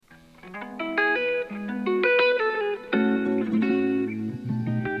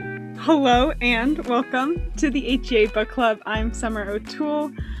Hello and welcome to the HEA Book Club. I'm Summer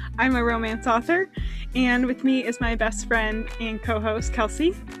O'Toole. I'm a romance author, and with me is my best friend and co-host,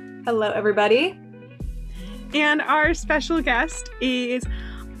 Kelsey. Hello, everybody. And our special guest is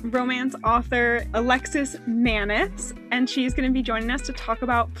romance author Alexis Maness, and she's going to be joining us to talk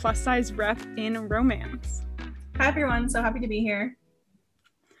about plus-size rep in romance. Hi, everyone. So happy to be here.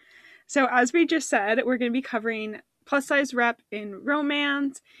 So as we just said, we're going to be covering plus-size rep in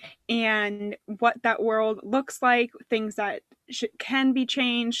romance and what that world looks like, things that can be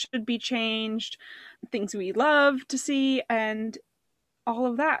changed, should be changed, things we love to see, and all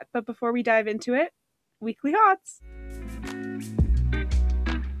of that. But before we dive into it, weekly hots.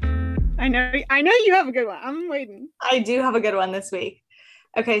 I know you have a good one. I'm waiting. I do have a good one this week.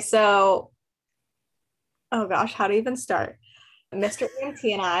 Okay, so, oh gosh, how to even start? Mr.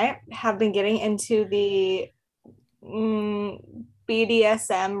 EMT and I have been getting into the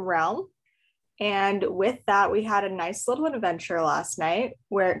BDSM realm. And with that, we had a nice little adventure last night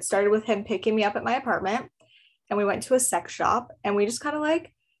where it started with him picking me up at my apartment, and we went to a sex shop and we just kind of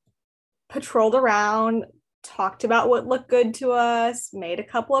like patrolled around, talked about what looked good to us, made a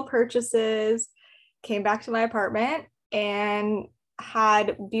couple of purchases, came back to my apartment and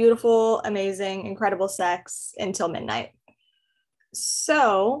had beautiful, amazing, incredible sex until midnight.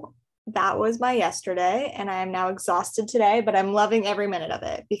 So that was my yesterday, and I am now exhausted today, but I'm loving every minute of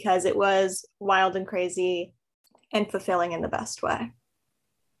it because it was wild and crazy and fulfilling in the best way.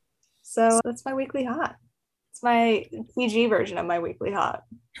 So that's my weekly hot. It's my PG version of my weekly hot.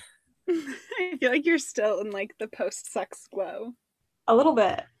 I feel like you're still in like the post-sex glow. A little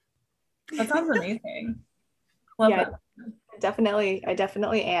bit. That sounds amazing. Love that. I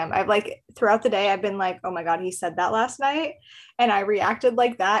definitely am. I've like throughout the day I've been like, oh my god, he said that last night, and I reacted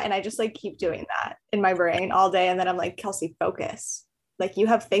like that, and I just like keep doing that in my brain all day, and then I'm like, Kelsey, focus. Like, you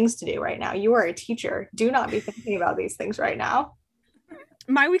have things to do right now. You are a teacher. Do not be thinking about these things right now.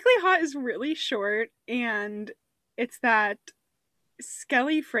 My weekly hot is really short, and it's that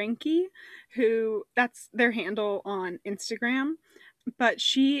Skelly Frankie, who that's their handle on Instagram, but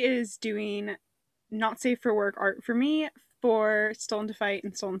she is doing not safe for work art for me for Stolen to Fight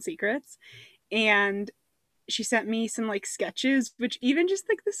and Stolen Secrets, and she sent me some like sketches, which even just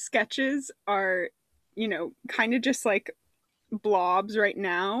like the sketches are, you know, kind of just like blobs right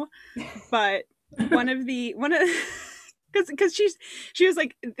now, but one of because she was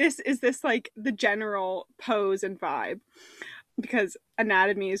like, is this like the general pose and vibe, because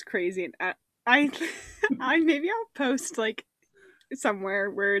anatomy is crazy, and I maybe I'll post like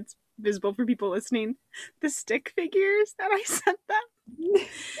somewhere where it's visible for people listening the stick figures that I sent them.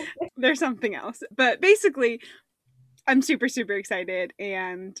 They're something else, but basically I'm super excited,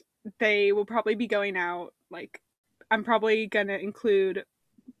 and they will probably be going out. Like, I'm probably gonna include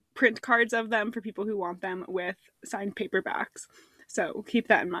print cards of them for people who want them with signed paperbacks, so keep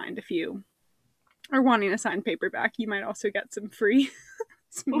that in mind. If you are wanting a signed paperback, you might also get some free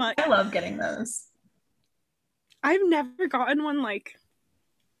smut. I love getting those. I've never gotten one like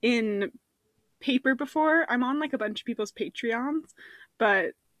in paper before. I'm on like a bunch of people's Patreons,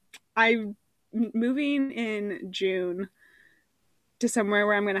 but I'm moving in June to somewhere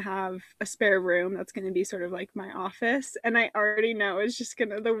where I'm going to have a spare room that's going to be sort of like my office, and I already know it's just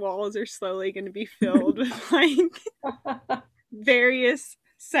the walls are slowly going to be filled with like various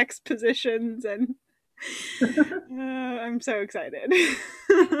sex positions, and I'm so excited.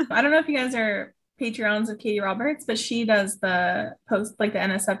 I don't know if you guys are Patreons of Katie Roberts, but she does the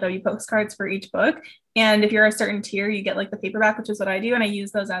NSFW postcards for each book, and if you're a certain tier, you get like the paperback, which is what I do, and I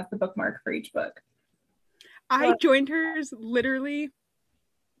use those as the bookmark for each book. I joined hers literally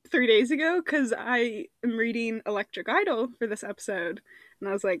 3 days ago because I am reading Electric Idol for this episode, and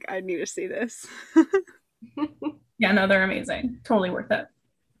I was like, I need to see this. Yeah, no, they're amazing. Totally worth it.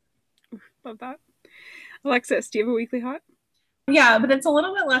 Love that. Alexis, do you have a weekly hot? Yeah, but it's a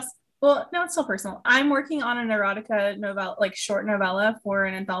little bit less. Well, no, it's still personal. I'm working on an erotica novella, like short novella for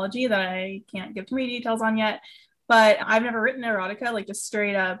an anthology that I can't give too many details on yet, but I've never written erotica, like just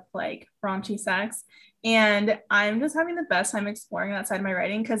straight up like raunchy sex. And I'm just having the best time exploring that side of my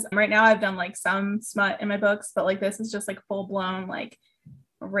writing, because right now I've done like some smut in my books, but like this is just like full blown like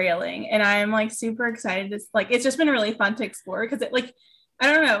railing. And I'm like super excited. It's just been really fun to explore, because it like,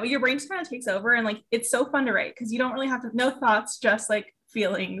 I don't know, your brain just kind of takes over, and like it's so fun to write because you don't really have to, no thoughts, just like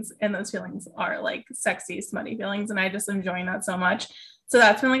feelings, and those feelings are like sexy, smutty feelings, and I just enjoying that so much. So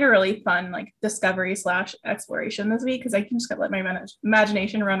that's been like a really fun like discovery / exploration this week, because I can just let my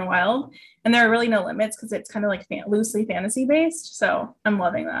imagination run wild, and there are really no limits because it's kind of like loosely fantasy based. So I'm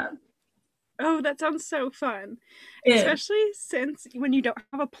loving that. Oh, that sounds so fun. It is. Especially since when you don't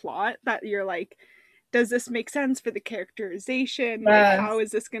have a plot that you're like, does this make sense for the characterization? Like, how Yes.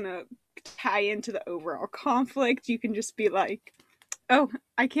 is this gonna tie into the overall conflict? You can just be like, oh,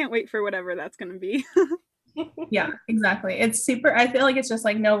 I can't wait for whatever that's gonna be. Yeah, exactly. It's super, I feel like it's just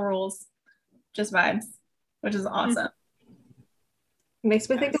like no rules, just vibes, which is awesome. Makes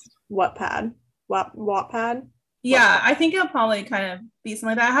me think of Yes. Wattpad. Wattpad. Yeah, I think it'll probably kind of be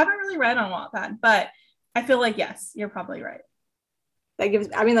something like that. I haven't really read on Wattpad, but I feel like yes, you're probably right. That gives,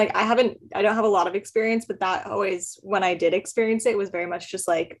 I mean, like I don't have a lot of experience, but that always, when I did experience it, was very much just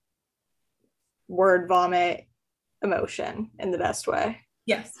like word vomit emotion in the best way.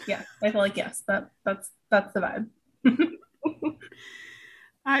 Yes, yes. I feel like yes, that's the vibe.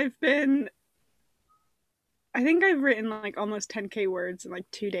 I've been I think I've written like almost 10K words in like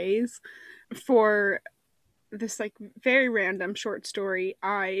 2 days for this like very random short story.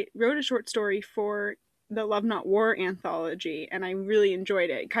 I wrote a short story for the Love Not War anthology and I really enjoyed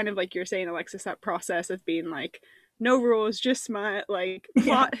it. Kind of like you're saying, Alexis, that process of being like, no rules, just smut, like Yeah,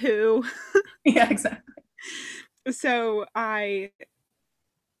 plot who. yeah, exactly. So I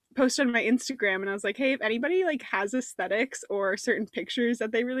posted on my Instagram and I was like, hey, if anybody like has aesthetics or certain pictures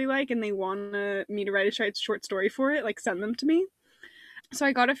that they really like and they want me to write a short story for it, like send them to me. So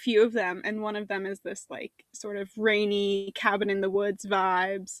I got a few of them, and one of them is this like sort of rainy cabin in the woods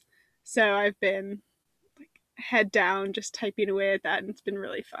vibes. So I've been like head down just typing away at that, and it's been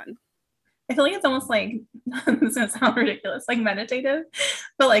really fun. I feel like it's almost like this gonna sound ridiculous, like meditative,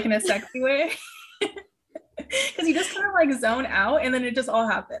 but like in a sexy way. Because you just kind of like zone out and then it just all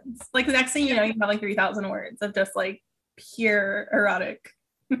happens. Like the next thing you know, you have like 3,000 words of just like pure erotic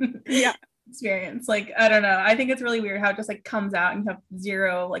Yeah, experience. Like, I don't know. I think it's really weird how it just like comes out and you have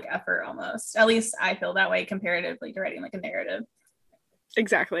zero like effort almost. At least I feel that way comparatively to writing like a narrative.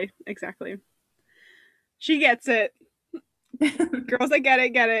 exactly, exactly. She gets it. Girls that get it,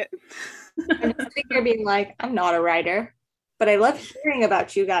 get it. I'm just sitting here being like, I'm not a writer, but I love hearing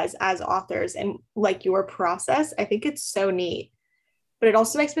about you guys as authors and like your process. I think it's so neat. But it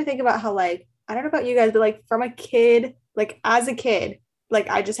also makes me think about how, like, I don't know about you guys, but like from a kid, like as a kid, like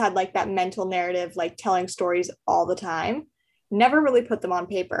I just had like that mental narrative, like telling stories all the time. Never really put them on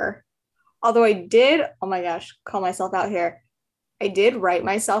paper. Although I did, oh my gosh, call myself out here. I did write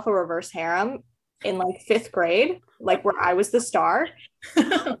myself a reverse harem in like fifth grade, like where I was the star.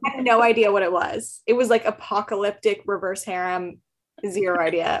 I had no idea what it was. It was like apocalyptic reverse harem, zero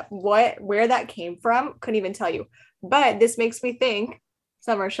idea where that came from. Couldn't even tell you. But this makes me think,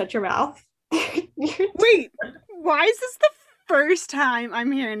 Summer, shut your mouth. Wait, why is this the first time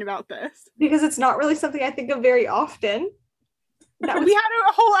I'm hearing about this? Because it's not really something I think of very often. That was, We had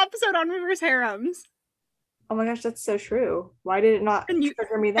a whole episode on reverse harems. oh my gosh, that's so true. Why did it not And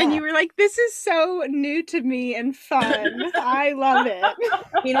trigger me and you that? were like, this is so new to me and fun. I love it.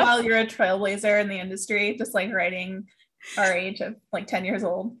 Meanwhile, you're a trailblazer in the industry, just like writing our age of like 10 years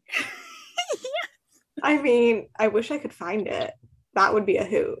old. I mean, I wish I could find it. That would be a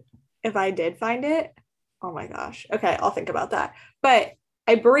hoot. If I did find it, oh my gosh. Okay, I'll think about that. But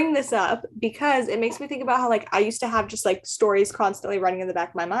I bring this up because it makes me think about how like I used to have just like stories constantly running in the back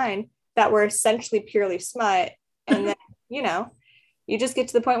of my mind that were essentially purely smut. And then, you know, you just get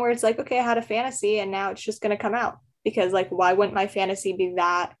to the point where it's like, okay, I had a fantasy and now it's just going to come out because like why wouldn't my fantasy be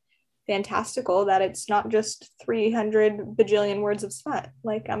that fantastical that it's not just 300 bajillion words of smut?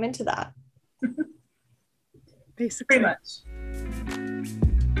 Like I'm into that. Basically. Pretty much.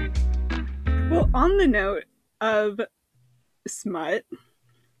 Well, on the note of smut,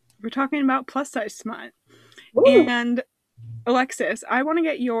 we're talking about plus size smut. Woo! And Alexis, I want to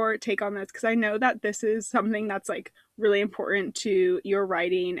get your take on this because I know that this is something that's like really important to your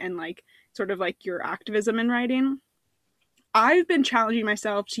writing and like sort of like your activism in writing. I've been challenging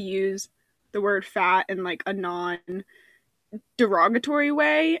myself to use the word fat in like a non derogatory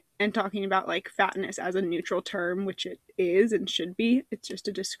way and talking about like fatness as a neutral term, which it is and should be. It's just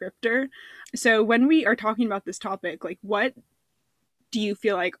a descriptor. So when we are talking about this topic, like what do you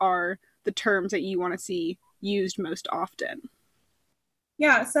feel like are the terms that you want to see used most often?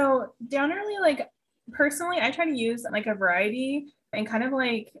 Yeah, so generally, like personally, I try to use like a variety and kind of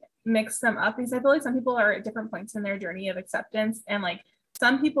like mix them up because I feel like some people are at different points in their journey of acceptance. And like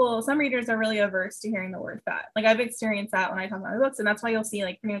some readers are really averse to hearing the word fat. Like I've experienced that when I talk about my books. And that's why you'll see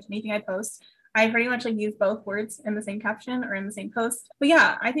like pretty much anything I post, I pretty much like use both words in the same caption or in the same post. But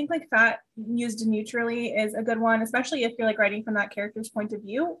yeah, I think like fat used neutrally is a good one, especially if you're like writing from that character's point of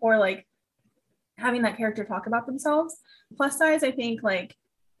view or like having that character talk about themselves. Plus size, I think, like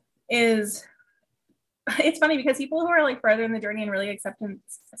is it's funny because people who are like further in the journey and really accepting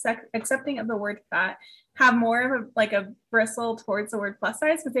of the word fat have more of a bristle towards the word plus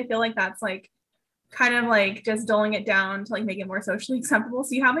size, because they feel like that's like kind of like just doling it down to like make it more socially acceptable.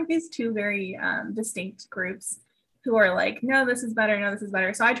 So you have like these two very distinct groups who are like, no, this is better, no, this is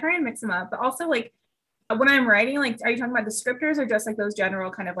better. So I try and mix them up, but also like when I'm writing, like, are you talking about descriptors or just like those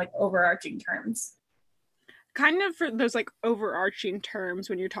general kind of like overarching terms? Kind of for those like overarching terms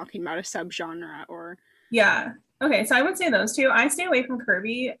when you're talking about a subgenre or. Yeah. Okay. So I would say those two. I stay away from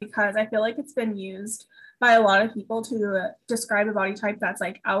curvy because I feel like it's been used by a lot of people to describe a body type that's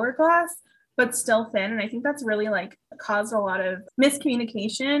like hourglass, but still thin. And I think that's really like caused a lot of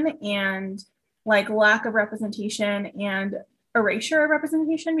miscommunication and like lack of representation and erasure of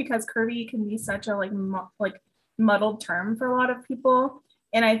representation, because curvy can be such a like muddled term for a lot of people.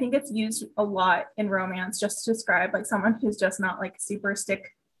 And I think it's used a lot in romance just to describe like someone who's just not like super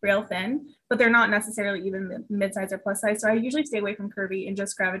stick real thin, but they're not necessarily even mid-size or plus size. So I usually stay away from curvy and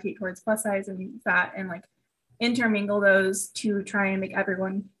just gravitate towards plus size and fat and like intermingle those to try and make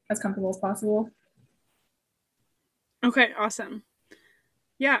everyone as comfortable as possible. Okay, awesome.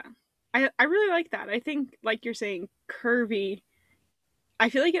 Yeah. I really like that. I think like you're saying curvy, I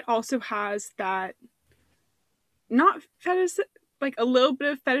feel like it also has that not fetish like a little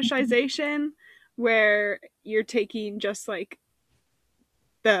bit of fetishization where you're taking just like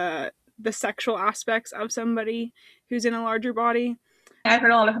the sexual aspects of somebody who's in a larger body. I've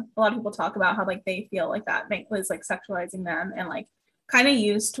heard a lot of people talk about how like they feel like that was like sexualizing them and like kind of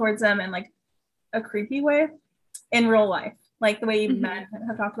used towards them in like a creepy way in real life. Like the way Mm-hmm. men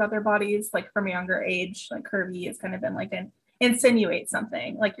have talked about their bodies, like from a younger age, like curvy has kind of been like an insinuate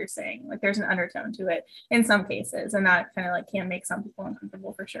something, like you're saying, like there's an undertone to it in some cases, and that kind of like can make some people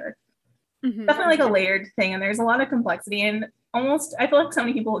uncomfortable for sure. Mm-hmm. Definitely like a layered thing, and there's a lot of complexity, and almost I feel like so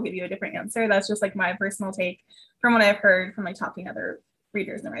many people will give you a different answer. That's just like my personal take from what I've heard from like talking to other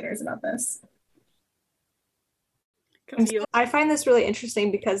readers and writers about this. And so I find this really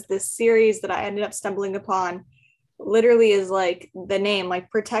interesting because this series that I ended up stumbling upon literally is like the name,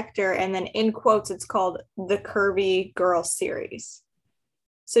 like Protector, and then in quotes, it's called the Curvy Girl series.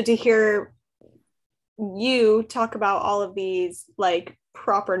 So to hear you talk about all of these like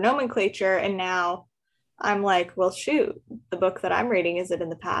proper nomenclature, and now I'm like, well, shoot, the book that I'm reading, is it in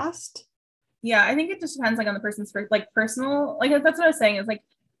the past? Yeah, I think it just depends like on the person's like personal, like that's what I was saying, is like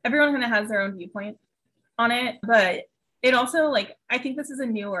everyone kind of has their own viewpoint on it, but it also like I think this is a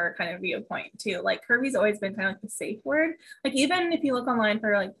newer kind of viewpoint too. Like curvy's always been kind of like the safe word. Like even if you look online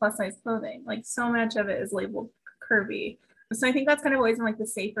for like plus size clothing, like so much of it is labeled curvy. So I think that's kind of always been like the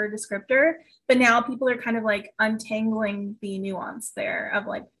safer descriptor. But now people are kind of like untangling the nuance there of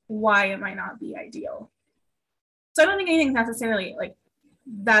like why it might not be ideal. So I don't think anything's necessarily like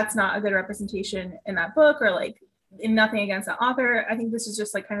that's not a good representation in that book or like in nothing against the author. I think this is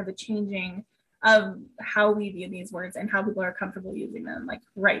just like kind of the changing of how we view these words and how people are comfortable using them like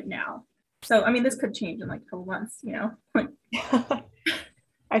right now. So I mean this could change in like a couple months, you know.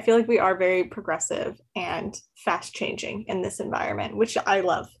 I feel like we are very progressive and fast changing in this environment, which I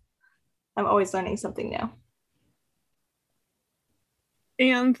love. I'm always learning something new.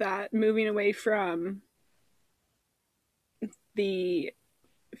 And that moving away from the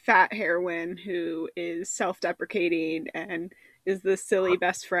fat heroine who is self-deprecating and is the silly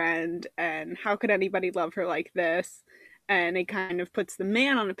best friend and how could anybody love her like this, and it kind of puts the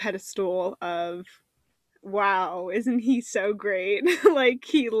man on a pedestal of wow, isn't he so great? Like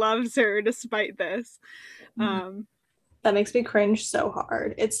he loves her despite this. That makes me cringe so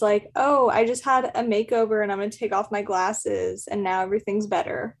hard. It's like, oh, I just had a makeover and I'm going to take off my glasses and now everything's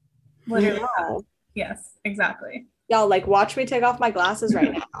better. Literally. No. Yes, exactly. Y'all, like, watch me take off my glasses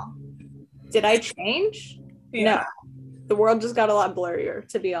right now. Did I change? Yeah. No. The world just got a lot blurrier,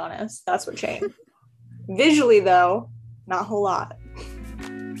 to be honest. That's what changed. Visually, though, not a whole lot.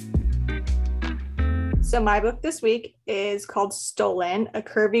 So my book this week is called Stolen, a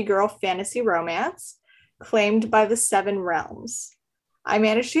curvy girl fantasy romance, claimed by the Seven Realms. I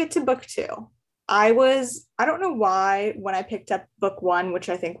managed to get to book 2. I don't know why when I picked up book 1, which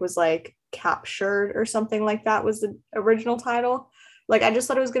I think was like Captured or something like that was the original title. Like I just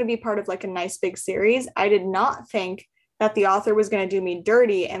thought it was going to be part of like a nice big series. I did not think that the author was going to do me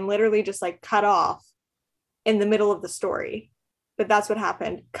dirty and literally just like cut off in the middle of the story. But that's what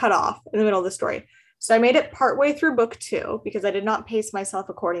happened, cut off in the middle of the story. So I made it partway through book 2 because I did not pace myself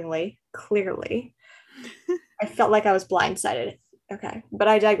accordingly, clearly. I felt like I was blindsided. Okay, but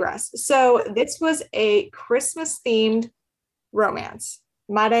I digress. So this was a Christmas-themed romance.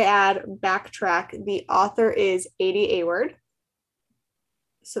 Might I add, backtrack, the author is A.D. Ayward.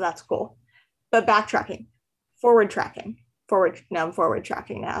 So that's cool. but backtracking, forward tracking, forward. No, I'm forward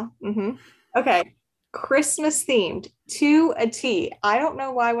tracking now. Okay. Christmas themed to a T. I don't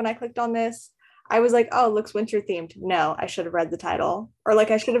know why when I clicked on this, I was like, oh, it looks winter themed. No, I should have read the title, or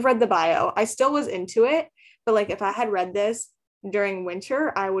like I should have read the bio. I still was into it, but like if I had read this during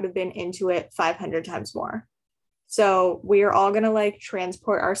winter, I would have been into it 500 times more. So we are all going to like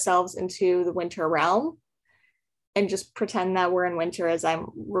transport ourselves into the winter realm and just pretend that we're in winter as I'm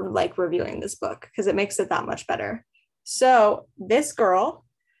like reviewing this book because it makes it that much better. So this girl,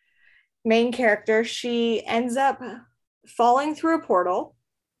 main character, she ends up falling through a portal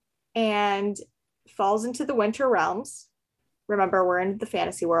and falls into the winter realms. Remember, we're in the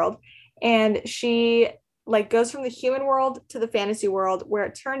fantasy world. And she like goes from the human world to the fantasy world where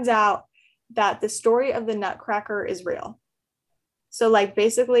it turns out that the story of the Nutcracker is real. So like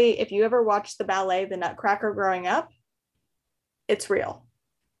basically if you ever watched the ballet The Nutcracker growing up, it's real.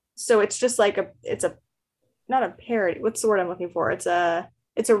 So it's just like it's a not a parody. What's the word I'm looking for? It's a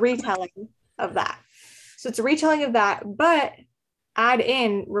retelling of that. So it's a retelling of that, but add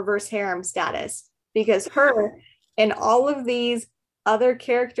in reverse harem status because her and all of these other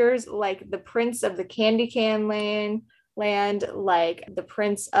characters, like the prince of the candy can land, like the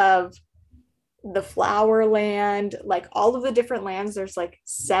prince of the flower land, like all of the different lands, there's like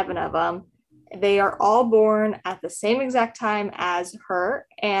 7 of them. They are all born at the same exact time as her,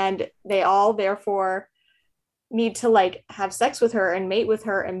 and they all therefore need to like have sex with her and mate with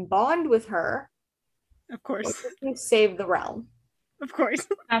her and bond with her. Of course. To save the realm. Of course.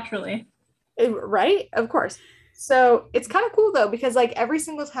 Naturally. Right? Of course. So it's kind of cool though, because like every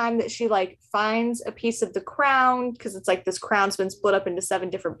single time that she like finds a piece of the crown, because it's like this crown's been split up into 7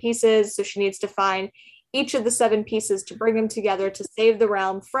 different pieces. So she needs to find each of the 7 pieces to bring them together to save the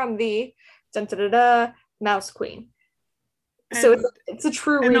realm from the Mouse Queen. So it's a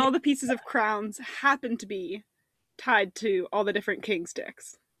true and all the pieces of crowns happen to be tied to all the different king's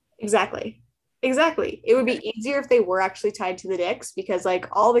dicks. Exactly. It would be easier if they were actually tied to the dicks because like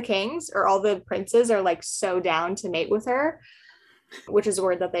all the kings or all the princes are like so down to mate with her, which is a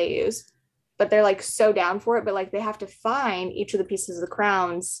word that they use, but they're like so down for it, but like they have to find each of the pieces of the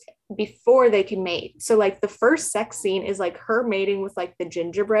crowns before they can mate. So like the first sex scene is like her mating with like the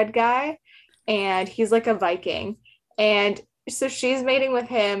gingerbread guy, and he's like a Viking, and so she's mating with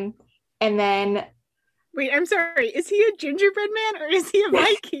him, and then wait, I'm sorry. Is he a gingerbread man or is he a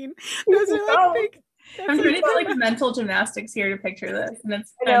Viking? Those are like big. I'm trying to do like mental gymnastics here to picture this, and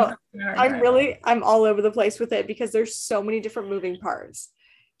it's I'm all over the place with it because there's so many different moving parts.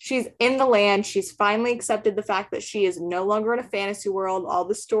 She's in the land. She's finally accepted the fact that she is no longer in a fantasy world. All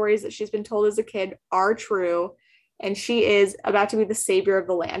the stories that she's been told as a kid are true, and she is about to be the savior of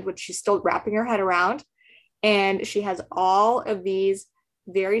the land, which she's still wrapping her head around. And she has all of these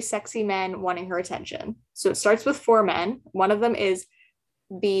very sexy men wanting her attention. So it starts with 4 men. One of them is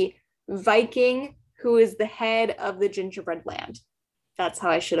the Viking who is the head of the gingerbread land. That's how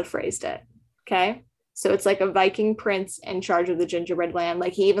I should have phrased it. Okay. So it's like a Viking prince in charge of the gingerbread land.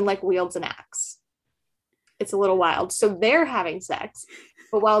 Like he even like wields an axe. It's a little wild. So they're having sex.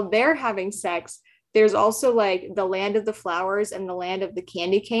 But while they're having sex, there's also like the land of the flowers and the land of the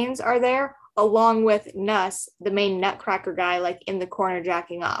candy canes are there, along with Nuss, the main Nutcracker guy, like in the corner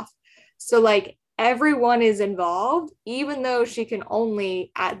jacking off. So like everyone is involved, even though she can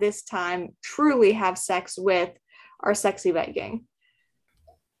only at this time truly have sex with our sexy Viking.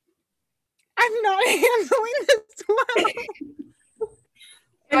 I'm not handling this well.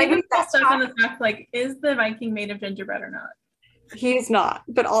 I think it's stuck on the fact, like, is the Viking made of gingerbread or not? He's not,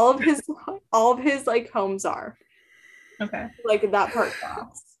 but all of his like homes are. Okay. Like that part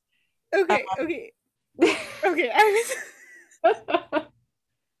cross. Okay. I was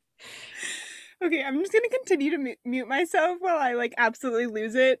okay, I'm just gonna continue to mute myself while I like absolutely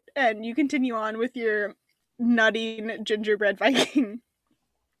lose it, and you continue on with your nutting gingerbread Viking.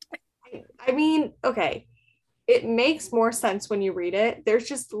 I mean, okay, it makes more sense when you read it. There's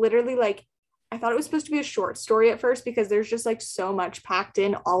just literally like, I thought it was supposed to be a short story at first because there's just like so much packed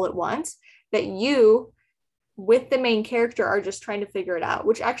in all at once that you, with the main character, are just trying to figure it out,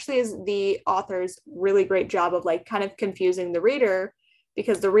 which actually is the author's really great job of like kind of confusing the reader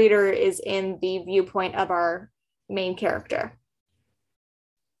because the reader is in the viewpoint of our main character.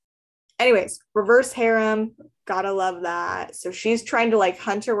 Anyways, reverse harem, gotta love that. So she's trying to like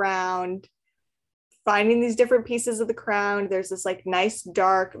hunt around, finding these different pieces of the crown. There's this like nice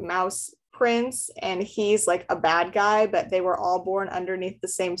dark mouse prince, and he's like a bad guy, but they were all born underneath the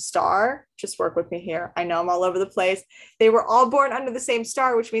same star. Just work with me here. I know I'm all over the place. They were all born under the same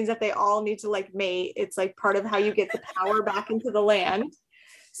star, which means that they all need to like mate. It's like part of how you get the power back into the land.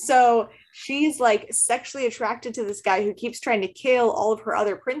 So she's like sexually attracted to this guy who keeps trying to kill all of her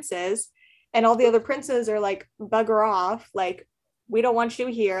other princes. And all the other princes are like, bugger off. Like, we don't want you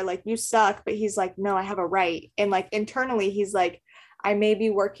here. Like, you suck. But he's like, no, I have a right. And like internally, he's like, I may be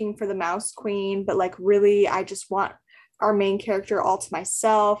working for the Mouse Queen, but like, really, I just want our main character all to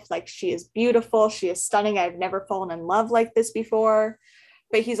myself. Like, she is beautiful. She is stunning. I've never fallen in love like this before.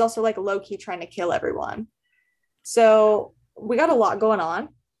 But he's also like low key trying to kill everyone. So we got a lot going on.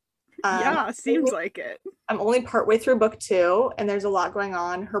 Yeah, seems like it. I'm only partway through book 2, and there's a lot going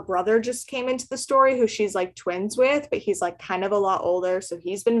on. Her brother just came into the story, who she's like twins with, but he's like kind of a lot older. So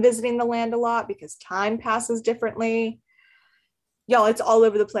he's been visiting the land a lot because time passes differently. Y'all, it's all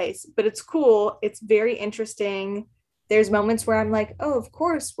over the place, but it's cool. It's very interesting. There's moments where I'm like, oh, of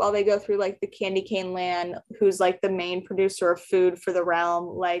course, while they go through like the candy cane land, who's like the main producer of food for the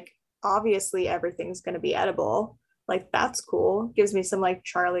realm, like obviously everything's going to be edible. Like, that's cool. Gives me some like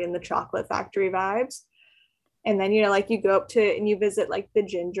Charlie and the Chocolate Factory vibes. And then, you know, like you go up to and you visit like the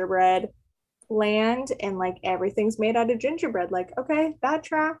gingerbread land, and like everything's made out of gingerbread. Like, okay, that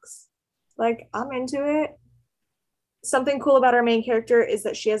tracks. Like, I'm into it. Something cool about our main character is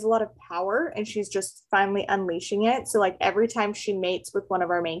that she has a lot of power and she's just finally unleashing it. So, like, every time she mates with one of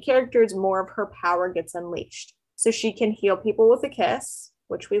our main characters, more of her power gets unleashed. So she can heal people with a kiss,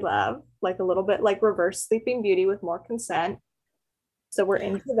 which we love, like a little bit like reverse Sleeping Beauty with more consent. So we're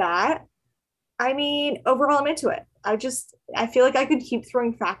into that. I mean, overall, I'm into it. I feel like I could keep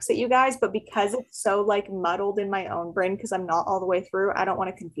throwing facts at you guys, but because it's so like muddled in my own brain, because I'm not all the way through, I don't want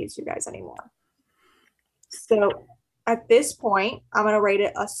to confuse you guys anymore. So at this point, I'm going to rate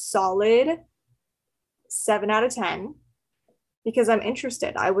it a solid 7 out of 10 because I'm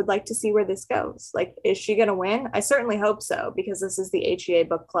interested. I would like to see where this goes. Like, is she going to win? I certainly hope so, because this is the HEA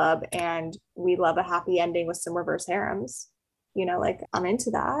book club and we love a happy ending with some reverse harems. You know, like, I'm into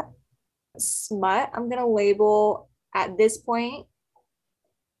that. Smut, I'm going to label at this point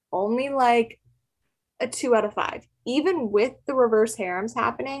only like a 2 out of 5. Even with the reverse harems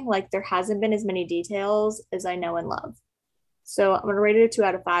happening, like, there hasn't been as many details as I know and love. So I'm going to rate it a 2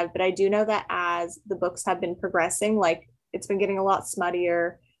 out of 5. But I do know that as the books have been progressing, like, it's been getting a lot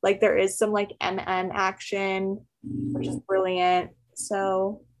smuttier. Like, there is some like MM action, which is brilliant.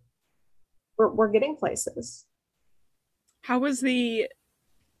 So we're getting places. How was the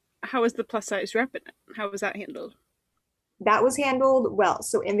plus size rep in it? How was that handled? That was handled well.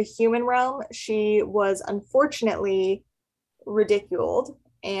 So in the human realm, she was unfortunately ridiculed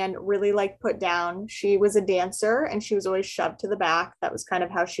and really like put down. She was a dancer and she was always shoved to the back. That was kind of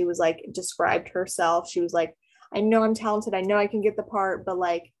how she was like described herself. She was like, I know I'm talented. I know I can get the part, but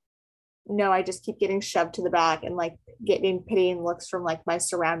like, no, I just keep getting shoved to the back and like getting pitying looks from like my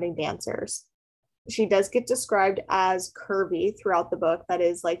surrounding dancers. She does get described as curvy throughout the book. That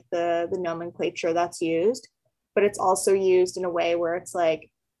is like the nomenclature that's used, but it's also used in a way where it's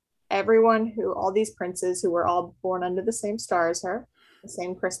like everyone who, all these princes who were all born under the same star as her, the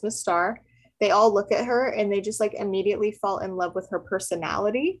same Christmas star, they all look at her and they just like immediately fall in love with her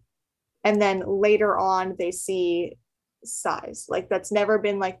personality. And then later on, they see size. Like, that's never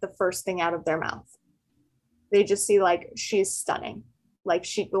been like the first thing out of their mouth. They just see like, she's stunning. Like,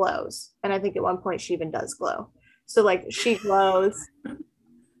 she glows. And I think at one point she even does glow. So like, she glows.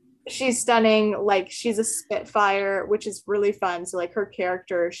 She's stunning. Like, she's a spitfire, which is really fun. So like, her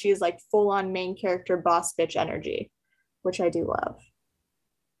character, she's like full on main character boss bitch energy, which I do love.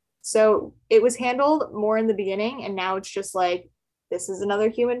 So it was handled more in the beginning, and now it's just like, this is another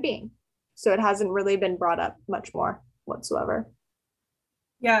human being. So it hasn't really been brought up much more whatsoever.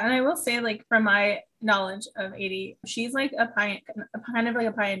 Yeah, and I will say, like, from my knowledge of 80, she's like a kind of like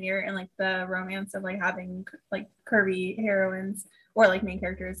a pioneer in like the romance of like having like curvy heroines or like main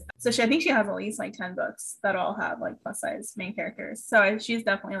characters. So I think she has at least like 10 books that all have like plus size main characters. So she's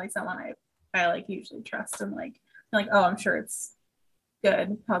definitely like someone I like usually trust, and like oh, I'm sure it's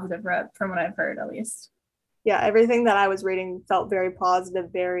good, positive rep from what I've heard at least. Yeah, everything that I was reading felt very positive,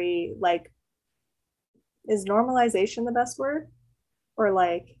 very like, is normalization the best word? Or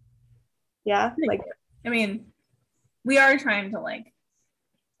like, yeah, like, I mean, we are trying to like,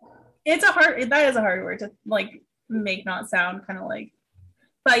 that is a hard word to like make not sound kind of like,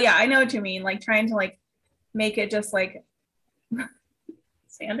 but yeah, I know what you mean. Like, trying to like make it just like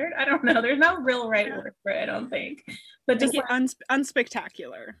standard. I don't know. There's no real right word for it, I don't think. But just like,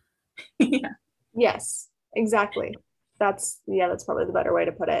 unspectacular. Yeah. Yes, exactly. That's probably the better way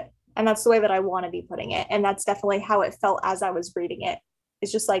to put it. And that's the way that I want to be putting it. And that's definitely how it felt as I was reading it.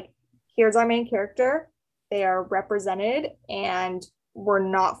 It's just like, here's our main character. They are represented, and we're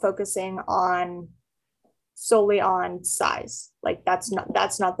not focusing on solely on size. Like that's not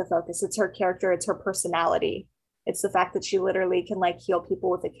the focus. It's her character, it's her personality. It's the fact that she literally can like heal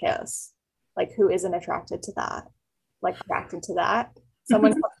people with a kiss. Like who isn't attracted to that? Like attracted to that?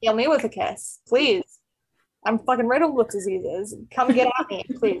 Someone heal me with a kiss, please. I'm fucking riddled with diseases. Come get at me,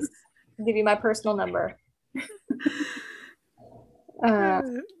 please. I'll give you my personal number.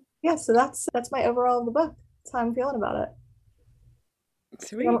 Yeah, so that's my overall of the book. That's how I'm feeling about it.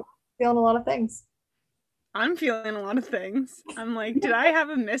 Sweet. Feeling a lot of things. I'm feeling a lot of things. I'm like, did I have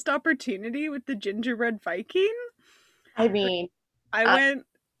a missed opportunity with the gingerbread Viking? I mean, I went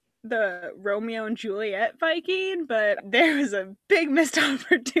the Romeo and Juliet Viking, but there was a big missed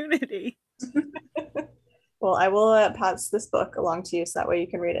opportunity. Well, I will pass this book along to you so that way you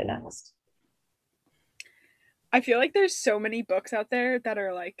can read it next. I feel like there's so many books out there that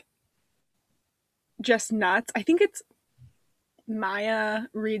are like just nuts. I think it's Maya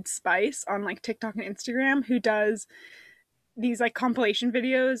Reads Spice on like TikTok and Instagram who does these like compilation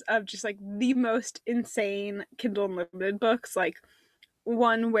videos of just like the most insane Kindle Unlimited books, like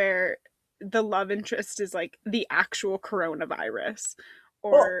one where the love interest is like the actual coronavirus,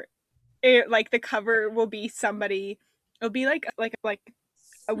 Cool. or it like the cover will be somebody, it'll be like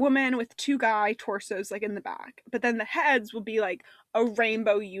a woman with two guy torsos like in the back, but then the heads will be like a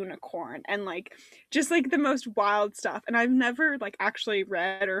rainbow unicorn and like just like the most wild stuff. And I've never like actually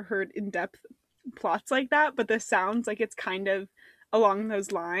read or heard in-depth plots like that, but this sounds like it's kind of along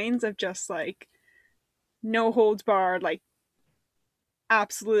those lines of just like no holds barred, like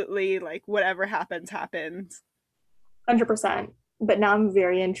absolutely like whatever happens. 100%. But now I'm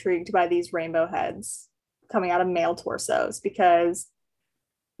very intrigued by these rainbow heads coming out of male torsos because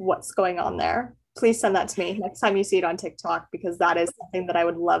what's going on there? Please send that to me next time you see it on TikTok because that is something that I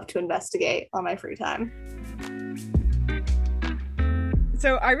would love to investigate on my free time.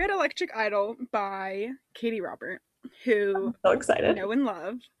 So I read Electric Idol by Katie Robert, who I'm so excited. know and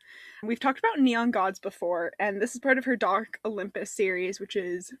love. We've talked about Neon Gods before, and this is part of her Dark Olympus series, which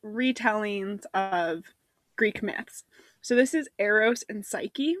is retellings of Greek myths. So this is Eros and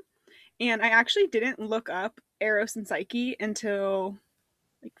Psyche, and I actually didn't look up Eros and Psyche until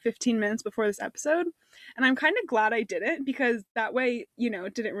like 15 minutes before this episode, and I'm kind of glad I didn't because that way,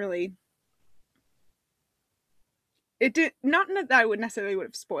 it didn't really it did not that I would necessarily would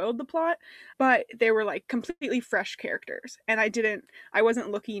have spoiled the plot, but they were like completely fresh characters, and I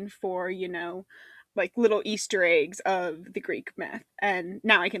wasn't looking for like little Easter eggs of the Greek myth, and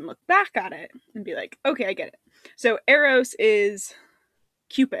now I can look back at it and be like, okay, I get it. So Eros is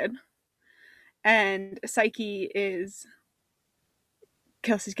Cupid, and Psyche is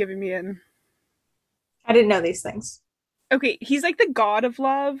Kelsey's giving me an I didn't know these things. okay. He's like the god of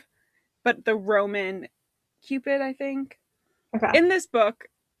love, but the Roman Cupid, I think. Okay. In this book,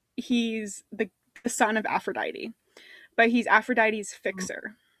 he's the son of Aphrodite, but he's Aphrodite's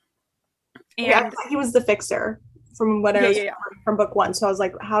fixer. And yeah, I thought he was the fixer from what I was from book one. So I was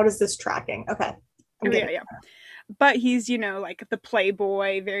like, how does this tracking? Okay. Yeah. But he's, like the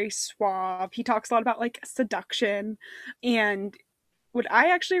playboy, very suave. He talks a lot about like seduction. And what I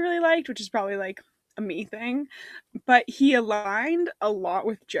actually really liked, which is probably like a me thing, but he aligned a lot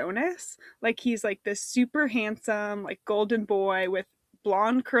with Jonas. Like he's like this super handsome, like golden boy with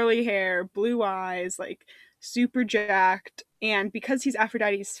blonde curly hair, blue eyes, like super jacked. And because he's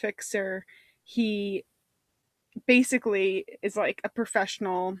Aphrodite's fixer, he basically is like a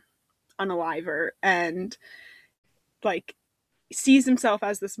professional unaliver and like sees himself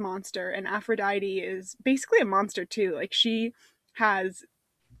as this monster. And Aphrodite is basically a monster too. Like she has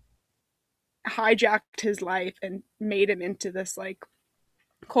hijacked his life and made him into this like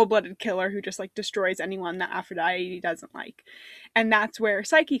cold-blooded killer who just like destroys anyone that Aphrodite doesn't like. And that's where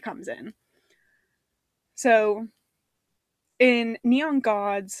Psyche comes in. So in Neon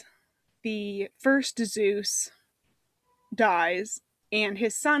Gods, the first Zeus dies and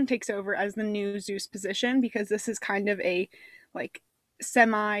his son takes over as the new Zeus position because this is kind of a like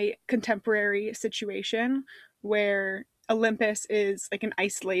semi-contemporary situation where Olympus is like an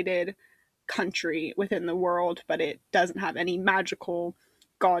isolated country within the world, but it doesn't have any magical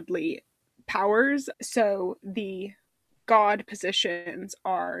godly powers. So the god positions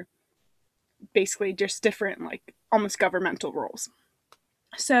are basically just different, like almost governmental roles.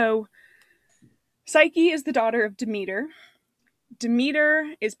 So Psyche is the daughter of Demeter.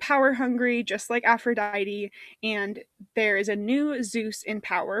 Demeter is power hungry, just like Aphrodite, and there is a new Zeus in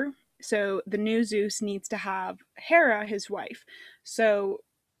power. So the new Zeus needs to have Hera, his wife. So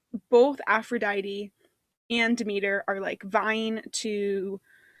both Aphrodite and Demeter are like vying to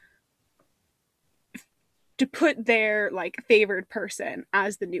put their like favored person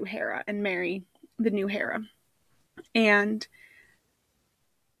as the new Hera and marry the new Hera. And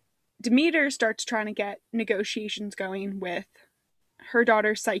Demeter starts trying to get negotiations going with her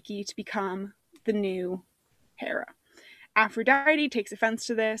daughter Psyche to become the new Hera. Aphrodite takes offense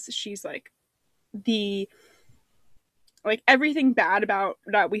to this. She's the everything bad about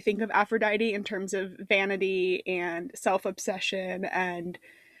that we think of Aphrodite in terms of vanity and self-obsession and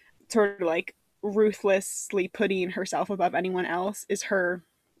sort of ruthlessly putting herself above anyone else is her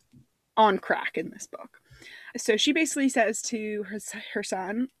on crack in this book. So she basically says to her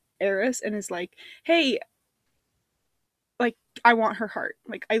son Eris and is like, hey, I want her heart.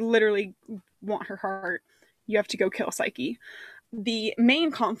 I literally want her heart. You have to go kill Psyche. The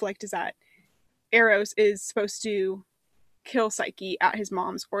main conflict is that Eros is supposed to kill Psyche at his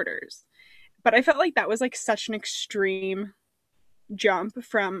mom's orders. But I felt like that was such an extreme jump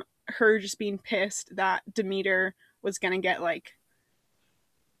from her just being pissed that Demeter was going to get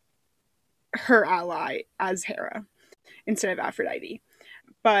her ally as Hera instead of Aphrodite.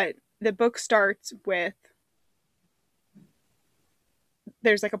 But the book starts with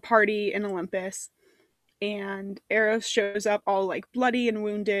there's a party in Olympus and Eros shows up all bloody and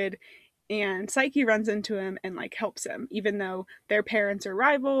wounded, and Psyche runs into him and helps him, even though their parents are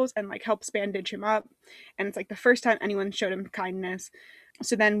rivals, and helps bandage him up. And it's the first time anyone showed him kindness.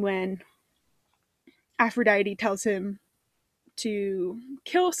 So then when Aphrodite tells him to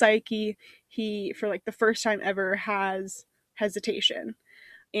kill Psyche, he for the first time ever has hesitation.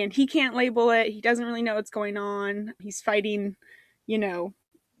 And he can't label it. He doesn't really know what's going on. He's fighting,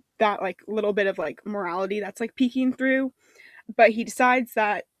 that little bit of morality that's peeking through. But he decides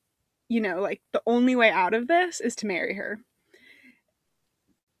that, the only way out of this is to marry her.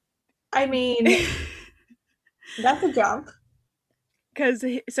 I mean, that's a jump. Because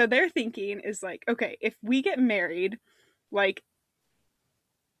so their thinking is okay, if we get married,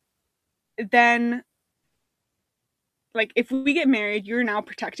 then if we get married, you're now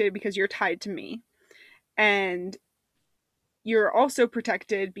protected because you're tied to me. And you're also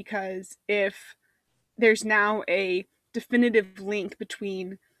protected because if there's now a definitive link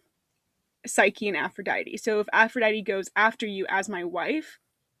between Psyche and Aphrodite. So if Aphrodite goes after you as my wife,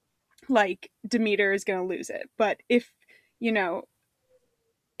 Demeter is going to lose it. But if,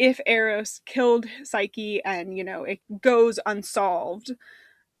 if Eros killed Psyche and, it goes unsolved,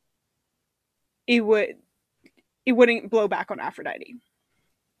 it wouldn't blow back on Aphrodite.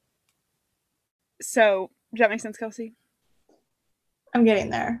 So, does that make sense, Kelsey? I'm getting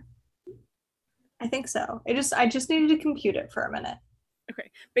there. I think so. I just needed to compute it for a minute. Okay.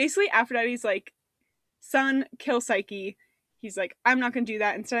 Basically, Aphrodite's son, kill Psyche. He's I'm not going to do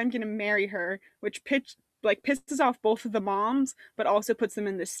that. Instead, I'm going to marry her, which pisses off both of the moms, but also puts them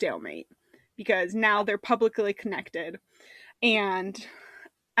in this stalemate because now they're publicly connected. And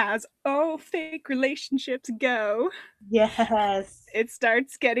as all fake relationships go, yes, it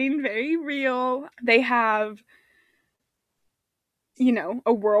starts getting very real. They have,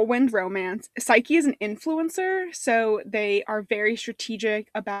 a whirlwind romance. Psyche is an influencer, so they are very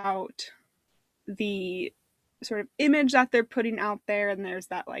strategic about the sort of image that they're putting out there. And there's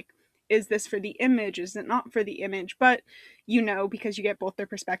that is this for the image? Is it not for the image? But because you get both their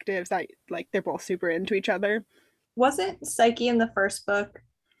perspectives, that they're both super into each other. Wasn't Psyche in the first book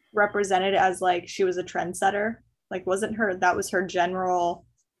represented as she was a trendsetter? Wasn't her, that was her general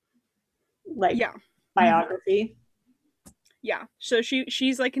yeah biography? Yeah, so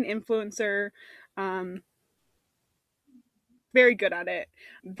she's an influencer, very good at it,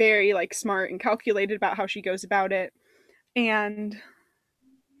 very smart and calculated about how she goes about it. And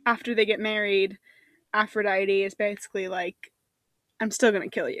after they get married, Aphrodite is basically I'm still gonna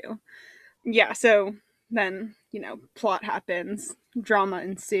kill you. Yeah, so then plot happens, drama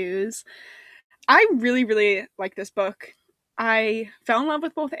ensues. I really, really like this book. I fell in love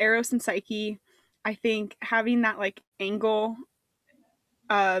with both Eros and Psyche. I think having that angle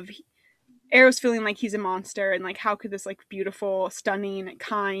of Eros feeling like he's a monster and how could this beautiful, stunning,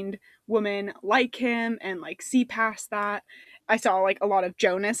 kind woman like him and see past that. I saw a lot of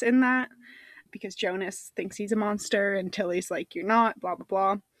Jonas in that because Jonas thinks he's a monster and Tilly's you're not, blah blah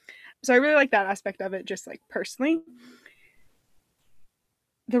blah. So I really like that aspect of it, just personally.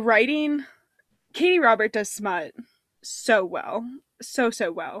 The writing, Katie Robert does smut so well. So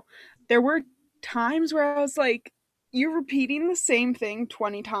well. There were times where I was you're repeating the same thing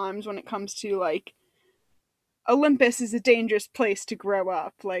 20 times when it comes to Olympus is a dangerous place to grow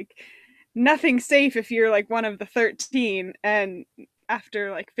up. Nothing's safe if you're one of the 13. And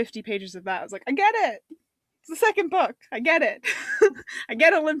after 50 pages of that, I was I get it. It's the second book. I get it. I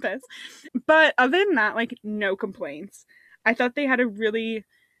get Olympus. But other than that, no complaints. I thought they had a really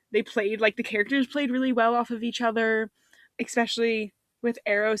they played like the characters played really well off of each other, especially with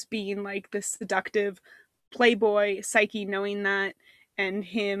Eros being like this seductive playboy, Psyche knowing that, and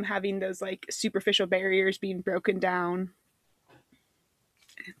him having those like superficial barriers being broken down.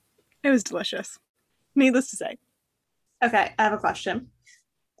 It was delicious. Needless to say. Okay, I have a question.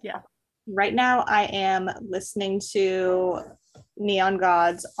 Yeah. Right now, I am listening to Neon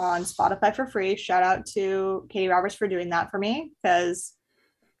Gods on Spotify for free. Shout out to Katie Roberts for doing that for me because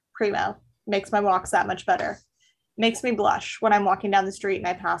primo makes my walks that much better. Makes me blush when I'm walking down the street and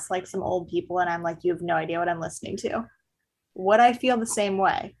I pass like some old people and I'm like, you have no idea what I'm listening to. Would I feel the same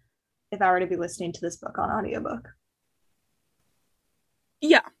way if I were to be listening to this book on audiobook?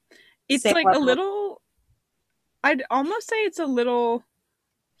 Yeah. It's Same like a level. little, I'd almost say it's a little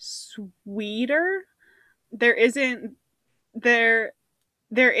sweeter. There isn't, there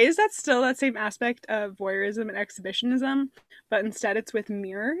is that still that same aspect of voyeurism and exhibitionism, but instead it's with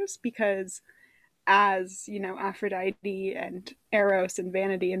mirrors because as, you know, Aphrodite and Eros and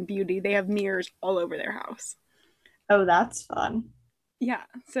Vanity and Beauty, they have mirrors all over their house. Oh, that's fun. Yeah.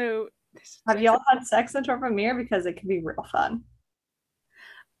 So Have y'all had sex in front of a mirror? Because it can be real fun.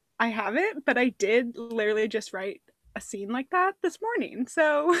 I haven't, but I did literally just write a scene like that this morning.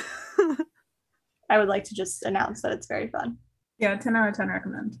 So I would like to just announce that it's very fun. Yeah, 10 out of 10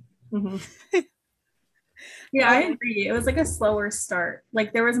 recommend. Mm-hmm. Yeah, I agree. It was like a slower start.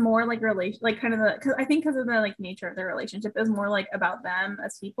 Like there was more like relation, like kind of the, cause I think because of the like nature of the relationship, it was more like about them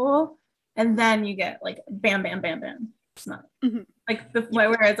as people. And then you get like bam, bam, bam, bam. It's not like the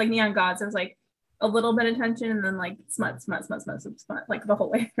whereas like Neon Gods, it was like a little bit of tension and then like smut, smut, smut, smut, smut, smut, like the whole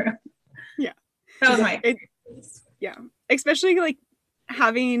way through. Yeah. That was my yeah. Especially like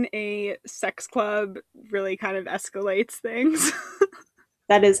having a sex club really kind of escalates things.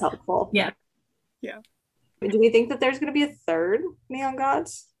 That is helpful. Yeah. Yeah. Do we think that there's going to be a third Neon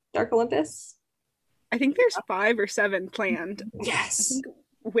Gods, Dark Olympus? I think there's 5 or 7 planned. Yes. I think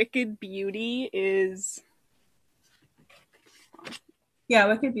Wicked Beauty is. Yeah,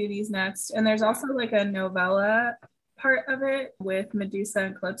 Wicked Beauty's next. And there's also like a novella part of it with Medusa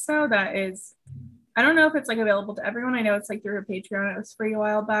and Calypso that is, I don't know if it's like available to everyone. I know it's like through her Patreon. It was free a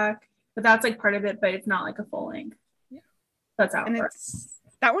while back, but that's like part of it, but it's not like a full length. Yeah. That's out. And it's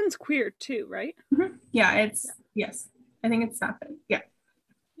that one's queer too, right? Mm-hmm. Yeah, it's yes. I think it's sapphic. Yeah.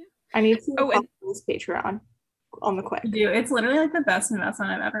 I need to and this Patreon on the quick. Dude, it's literally like the best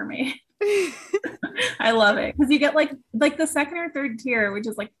investment I've ever made. I love it because you get like the second or third tier, which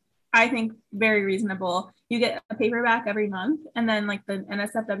is like I think very reasonable. You get a paperback every month, and then like the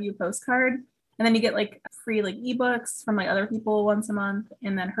NSFW postcard, and then you get like free like ebooks from like other people once a month,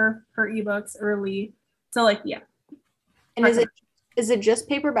 and then her ebooks early. So like yeah. And is it just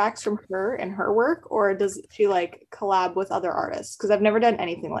paperbacks from her and her work, or does she like collab with other artists? Because I've never done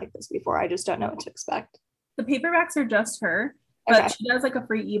anything like this before. I just don't know what to expect. The paperbacks are just her, but she does like a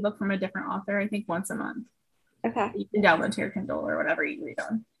free ebook from a different author, I think once a month. Okay. You can download to your Kindle or whatever you read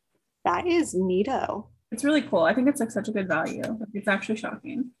on. That is neato. It's really cool. I think it's like such a good value. It's actually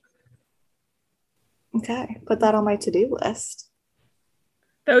shocking. Okay. Put that on my to-do list.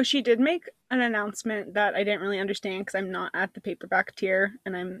 Though she did make an announcement that I didn't really understand because I'm not at the paperback tier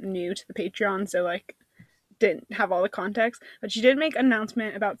and I'm new to the Patreon, so like didn't have all the context. But she did make an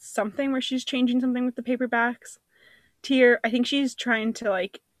announcement about something where she's changing something with the paperbacks tier. I think she's trying to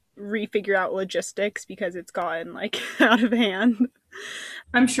like refigure out logistics because it's gotten like out of hand.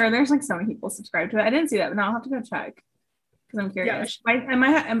 I'm sure there's like so many people subscribed to it. I didn't see that, but now I'll have to go check because I'm curious.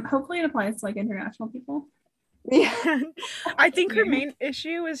 Yeah, hopefully it applies to like international people. Yeah. I think her main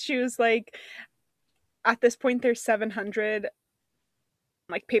issue is she was like, at this point there's 700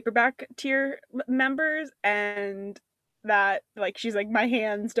 like paperback tier members, and that like she's like my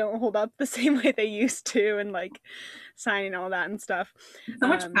hands don't hold up the same way they used to, and like signing all that and stuff. So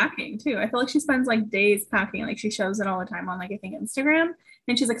much packing too. I feel like she spends like days packing. Like she shows it all the time on like I think Instagram,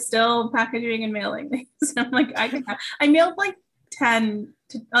 and she's like still packaging and mailing things. So I'm like I mailed like 10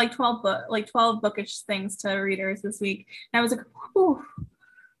 to like 12 bookish things to readers this week, and I was like, whew.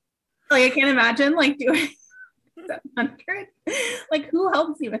 Like I can't imagine like doing 700. Like who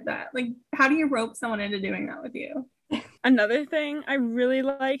helps you with that? Like how do you rope someone into doing that with you? Another thing I really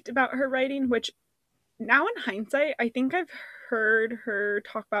liked about her writing, which now in hindsight I think I've heard her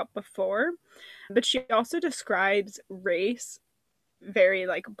talk about before, but she also describes race very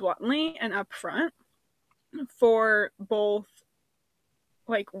like bluntly and upfront for both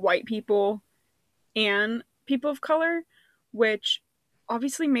like white people and people of color, which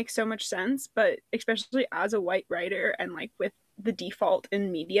obviously makes so much sense, but especially as a white writer and like with the default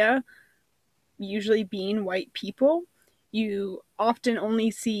in media usually being white people, you often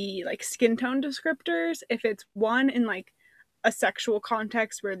only see like skin tone descriptors if it's one in like a sexual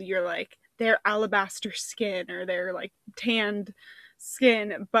context where you're like they're alabaster skin or they're like tanned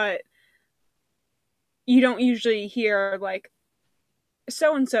skin, but you don't usually hear like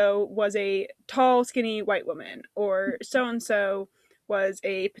so and so was a tall skinny white woman or so and so was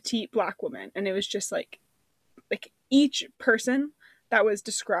a petite black woman, and it was just like each person that was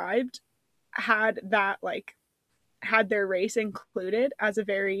described had that like had their race included as a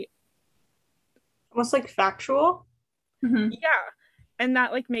very Almost like factual. Mm-hmm. yeah, and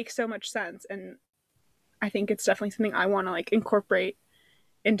that like makes so much sense, and I think it's definitely something I want to like incorporate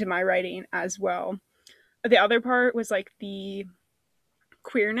into my writing as well. The other part was like the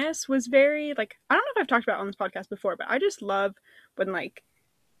queerness was very like I don't know if I've talked about it on this podcast before, but I just love when like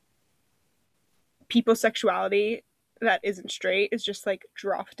people's sexuality that isn't straight is just like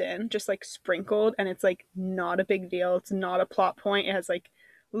dropped in, just like sprinkled, and it's like not a big deal. It's not a plot point. It has like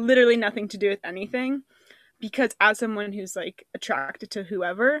literally nothing to do with anything. Because as someone who's like attracted to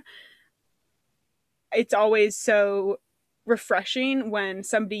whoever, it's always so refreshing when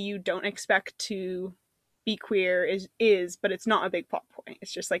somebody you don't expect to be queer is but it's not a big plot point.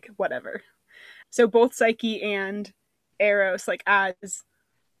 It's just like whatever. So both Psyche and Eros, like as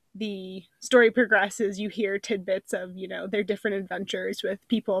the story progresses, you hear tidbits of, you know, their different adventures with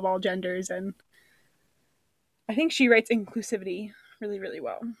people of all genders, and I think she writes inclusivity really, really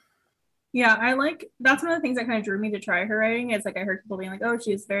well. Yeah, I like that's one of the things that kind of drew me to try her writing. Is like I heard people being like, "Oh,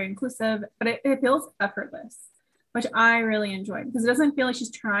 she's very inclusive," but it feels effortless, which I really enjoy because it doesn't feel like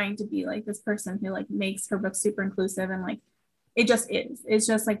she's trying to be like this person who like makes her book super inclusive and like it just is. It's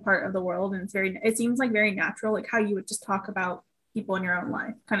just like part of the world, and it seems like very natural, like how you would just talk about people in your own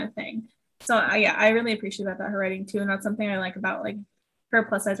life, kind of thing. So yeah, I really appreciate that about her writing too, and that's something I like about like her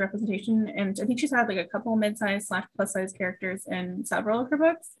plus size representation. And I think she's had like a couple mid-size / plus size characters in several of her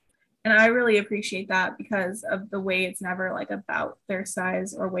books. And I really appreciate that because of the way it's never like about their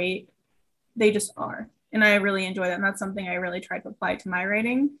size or weight. They just are. And I really enjoy that. And that's something I really try to apply to my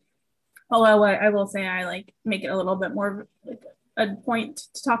writing. Although I will say I like make it a little bit more like a point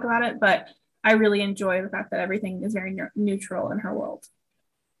to talk about it, but I really enjoy the fact that everything is very neutral in her world.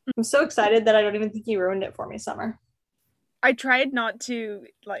 I'm so excited that I don't even think you ruined it for me, Summer. I tried not to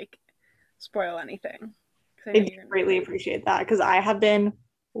like spoil anything. I greatly appreciate that because I have been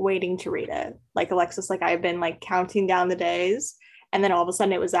waiting to read it. Like Alexis, like I've been like counting down the days, and then all of a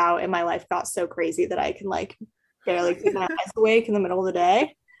sudden it was out, and my life got so crazy that I can like barely keep my eyes awake in the middle of the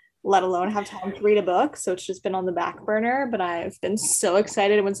day, let alone have time to read a book. So it's just been on the back burner. But I've been so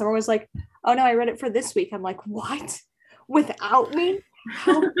excited when someone was like, "Oh no, I read it for this week." I'm like, "What? Without me?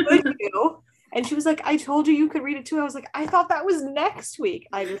 How could you?" And she was like, "I told you could read it too." I was like, "I thought that was next week."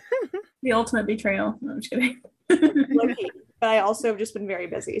 I just the ultimate betrayal. No, I'm just kidding. But I also have just been very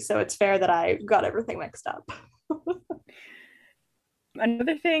busy, so it's fair that I got everything mixed up.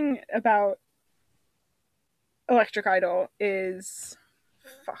 Another thing about Electric Idol is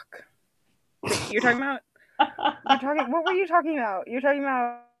fuck. You're talking about what were you talking about? You're talking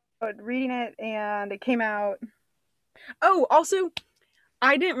about reading it and it came out. Oh, also,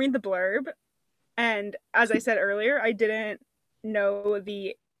 I didn't read the blurb, and as I said earlier, I didn't know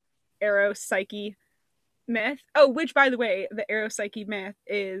the Eros Psyche myth. Oh, which by the way, the Eros Psyche myth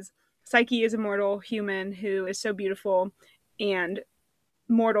is Psyche is a mortal human who is so beautiful, and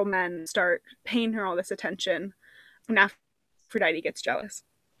mortal men start paying her all this attention, and Aphrodite gets jealous.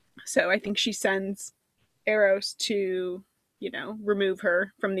 So I think she sends Eros to, you know, remove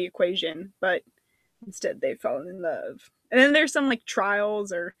her from the equation, but instead they've fallen in love. And then there's some like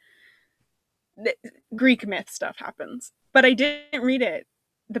trials or Greek myth stuff happens. But I didn't read it,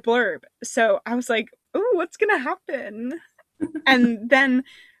 the blurb. So I was like, "Ooh, what's gonna happen?" And then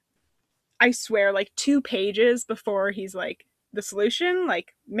I swear, like 2 pages before he's like, "The solution,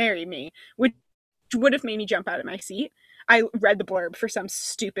 like, marry me," which would have made me jump out of my seat. I read the blurb for some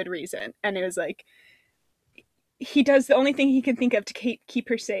stupid reason, and it was like, he does the only thing he can think of to keep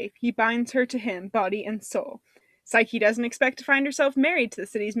her safe. He binds her to him, body and soul. Psyche doesn't expect to find herself married to the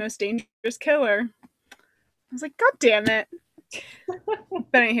city's most dangerous killer. I was like, God damn it.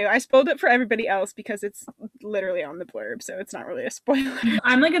 But anywho, I spoiled it for everybody else because it's literally on the blurb, so it's not really a spoiler.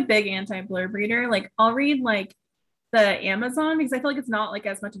 I'm like a big anti-blurb reader. Like I'll read like the Amazon because I feel like it's not like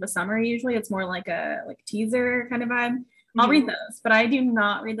as much of a summary usually. It's more like a like teaser kind of vibe. I'll read those, but I do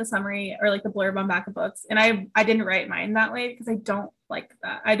not read the summary or like the blurb on back of books. And I didn't write mine that way because I don't like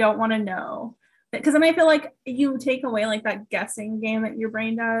that. I don't want to know because then I feel like you take away like that guessing game that your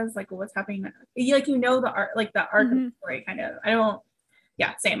brain does, like what's happening. Like you know the art, like the arc of the story kind of. I don't.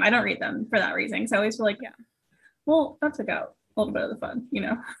 Yeah, same. I don't read them for that reason. So I always feel like well, that took out a little bit of the fun,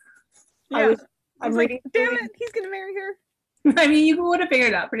 Yeah. I I'm was like, reading damn it, he's gonna marry her. I mean, you would have figured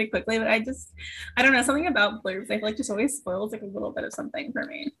it out pretty quickly, but I don't know, something about blurbs, I feel like just always spoils like a little bit of something for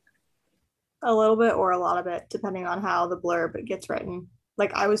me. a little bit or a lot of it, depending on how the blurb gets written.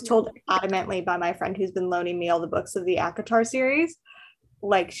 Like I was told adamantly by my friend who's been loaning me all the books of the Akatar series.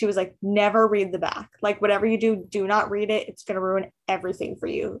 Like she was like, never read the back. Like whatever you do, do not read it. It's gonna ruin everything for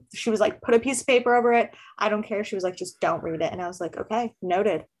you. She was like, put a piece of paper over it. I don't care. She was like, just don't read it. And I was like, okay,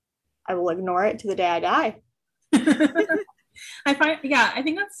 noted. I will ignore it to the day I die. I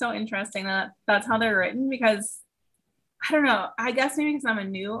think that's so interesting that that's how they're written because I don't know. I guess maybe because I'm a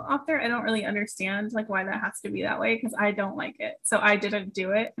new author, I don't really understand like why that has to be that way because I don't like it. So I didn't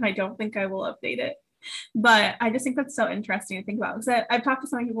do it and I don't think I will update it. But I just think that's so interesting to think about because I've talked to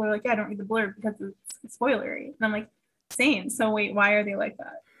some people who are like, yeah, I don't read the blurb because it's spoilery. And I'm like, same. So wait, why are they like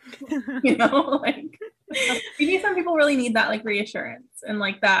that? Like maybe some people really need that like reassurance and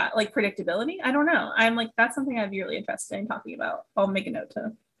like that like predictability. I don't know. I'm like, that's something I'd be really interested in talking about. I'll make a note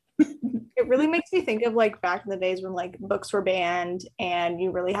to. It really makes me think of like back in the days when like books were banned and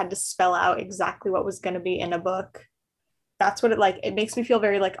you really had to spell out exactly what was going to be in a book. That's what it makes me feel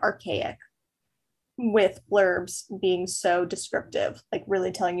very like archaic with blurbs being so descriptive, like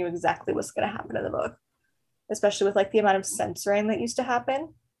really telling you exactly what's going to happen in the book, especially with like the amount of censoring that used to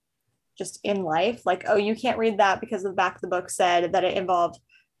happen just in life. Like, oh, you can't read that because the back of the book said that it involved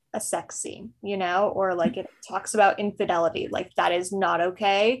a sex scene, or like it talks about infidelity. Like, that is not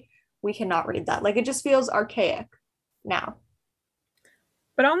okay. We cannot read that. Like, it just feels archaic now.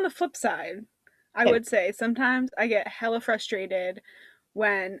 But on the flip side, I would say sometimes I get hella frustrated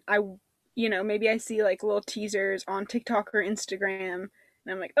when maybe I see like little teasers on TikTok or Instagram, and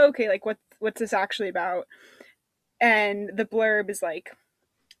I'm like, okay, like what's this actually about? And the blurb is like,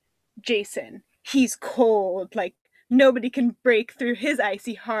 Jason, he's cold, like nobody can break through his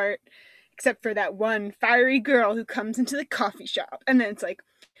icy heart except for that one fiery girl who comes into the coffee shop. And then it's like,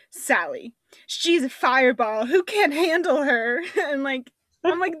 Sally, she's a fireball, who can't handle her? And like,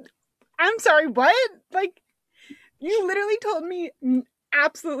 I'm like, I'm sorry, what? Like, you literally told me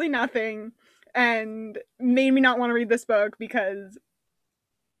absolutely nothing and made me not want to read this book because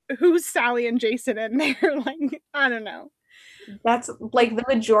who's Sally and Jason in there? Like, I don't know. That's like the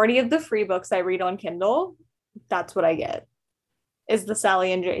majority of the free books I read on Kindle. That's what I get is the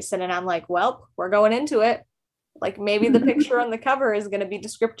Sally and Jason. And I'm like, well, we're going into it. Like maybe the picture on the cover is going to be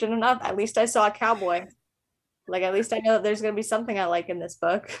description enough. At least I saw a cowboy. Like at least I know that there's going to be something I like in this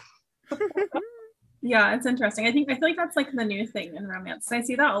book. Yeah, it's interesting. I feel like that's like the new thing in romance. I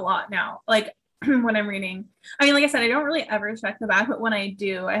see that a lot now. Like when I'm reading. I mean, like I said, I don't really ever check the back, but when I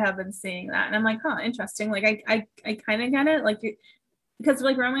do, I have been seeing that. And I'm like, huh, interesting. Like I kind of get it. Like because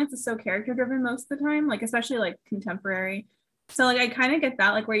like romance is so character driven most of the time, like especially like contemporary. So like I kind of get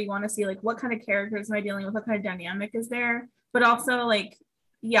that, like where you want to see like what kind of characters am I dealing with, what kind of dynamic is there, but also like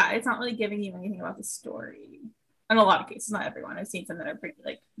yeah, it's not really giving you anything about the story. In a lot of cases, not everyone. I've seen some that are pretty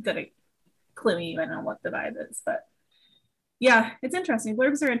like good at cluing you in on what the vibe is, but yeah, it's interesting.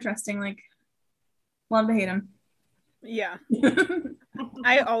 Blurbs are interesting. Like love to hate them. Yeah.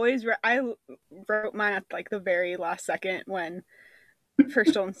 I wrote mine at like the very last second when for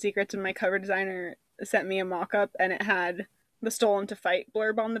Stolen Secrets, and my cover designer sent me a mock-up and it had the Stolen to Fight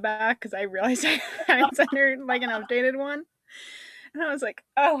blurb on the back because I realized I hadn't sent her like an updated one. And I was like,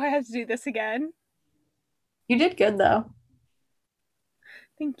 oh, I have to do this again. You did good though.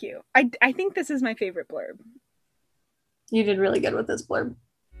 Thank you. I think this is my favorite blurb. You did really good with this blurb.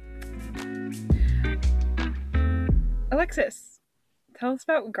 Alexis, tell us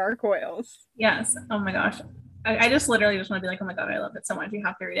about gargoyles. Yes. Oh my gosh. I just literally just want to be like, oh my God, I love it so much. You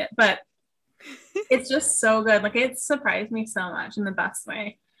have to read it. But it's just so good. Like it surprised me so much in the best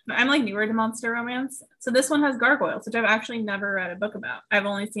way. I'm like newer to monster romance. So this one has gargoyles, which I've actually never read a book about. I've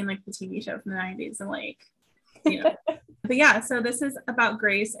only seen like the TV show from the 90s and like, But yeah, so this is about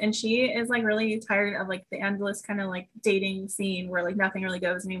Grace, and she is like really tired of like the endless kind of like dating scene where like nothing really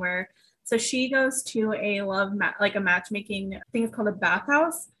goes anywhere. So she goes to a like a matchmaking thing. It's called a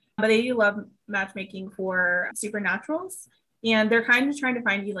bathhouse, but they do love matchmaking for supernaturals. And they're kind of trying to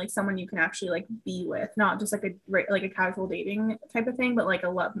find you like someone you can actually like be with, not just like a casual dating type of thing, but like a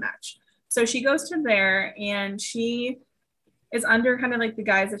love match. So she goes to there, and she is under kind of like the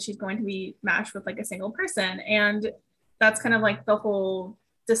guise that she's going to be matched with like a single person. And that's kind of like the whole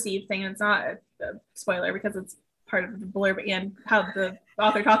deceived thing. It's not a spoiler because it's part of the blurb and how the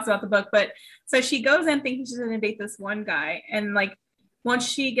author talks about the book. But so she goes in thinking she's going to date this one guy. And like once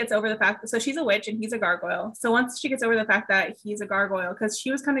she gets over the fact that, so she's a witch and he's a gargoyle. So once she gets over the fact that he's a gargoyle, because she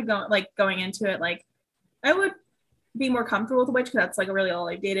was kind of going into it like, I would be more comfortable with the witch because that's like really all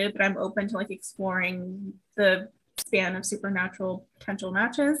I've dated, but I'm open to like exploring the span of supernatural potential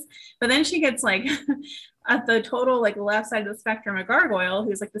matches. But then she gets like at the total like left side of the spectrum a gargoyle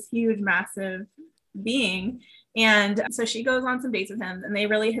who's like this huge massive being, and so she goes on some dates with him and they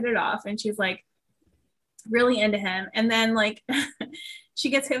really hit it off and she's like really into him, and then like she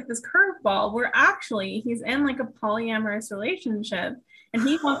gets hit with this curveball where actually he's in like a polyamorous relationship and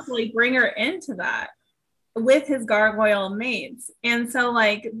he wants to like bring her into that with his gargoyle mates. And so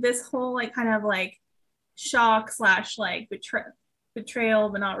like this whole like kind of like shock slash like betrayal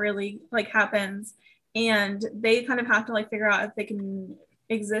but not really like happens, and they kind of have to like figure out if they can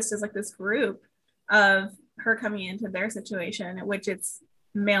exist as like this group of her coming into their situation, which it's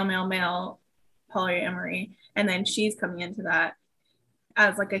male polyamory, and then she's coming into that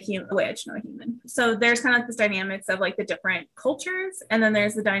as like a human witch, not a human. So there's kind of like this dynamics of like the different cultures, and then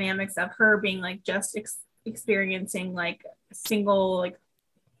there's the dynamics of her being like just experiencing like single, like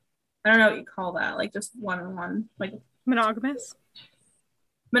I don't know what you call that, like just one-on-one, like Monogamous.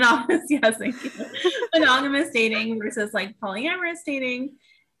 Yes, thank you. Monogamous dating versus like polyamorous dating.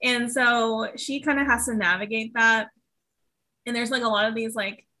 And so she kind of has to navigate that. And there's like a lot of these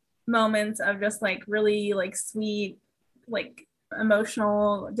like moments of just like really like sweet, like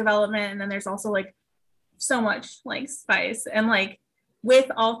emotional development. And then there's also like so much like spice, and like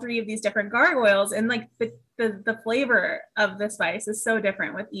with all three of these different gargoyles, and like the flavor of the spice is so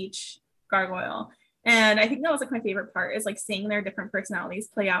different with each gargoyle. And I think that was like my favorite part, is like seeing their different personalities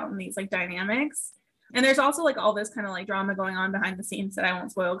play out in these like dynamics. And there's also like all this kind of like drama going on behind the scenes that I won't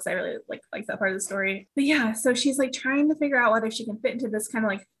spoil because I really like that part of the story. But yeah, so she's like trying to figure out whether she can fit into this kind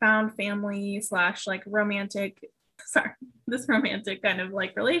of like found family slash like this romantic kind of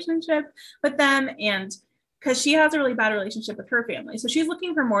like relationship with them. And because she has a really bad relationship with her family, so she's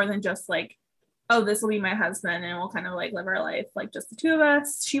looking for more than just like, oh, this will be my husband and we'll kind of like live our life like just the two of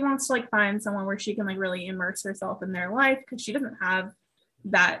us. She wants to like find someone where she can like really immerse herself in their life, because she doesn't have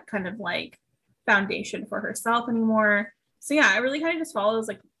that kind of like foundation for herself anymore. So yeah, it really kind of just follows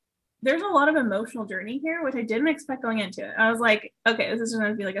like there's a lot of emotional journey here, which I didn't expect going into it. I was like, okay, this is going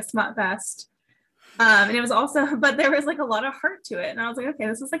to be like a smut fest. And it was also, but there was like a lot of heart to it. And I was like, okay,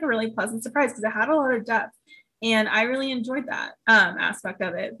 this is like a really pleasant surprise because it had a lot of depth. And I really enjoyed that aspect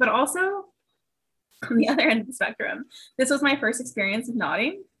of it. But also, on the other end of the spectrum, this was my first experience of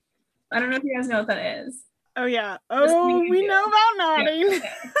nodding. I don't know if you guys know what that is. Oh yeah. Oh, we know about nodding. Yeah, okay.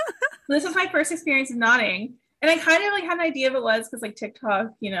 This was my first experience of nodding, and I kind of like had an idea of it was because like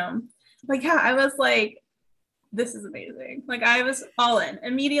TikTok, you know, like yeah, I was like, this is amazing. Like I was all in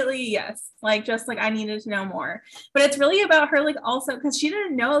immediately. Yes, like just like I needed to know more. But it's really about her like also because she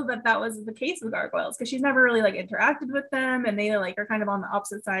didn't know that that was the case with gargoyles, because she's never really like interacted with them, and they like are kind of on the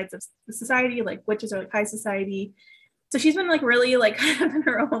opposite sides of the society. Like witches are like high society, so she's been like really like kind of in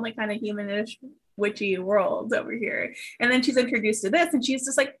her own like kind of humanish witchy world over here. And then she's introduced to this, and she's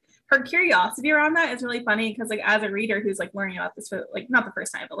just like, her curiosity around that is really funny because like as a reader who's like learning about this for like not the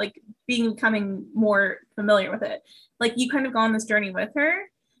first time, but like becoming more familiar with it, like you kind of go on this journey with her.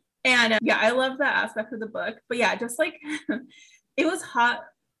 And yeah, I love that aspect of the book. But yeah, just like it was hot,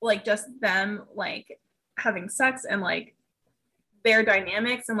 like just them like having sex and like their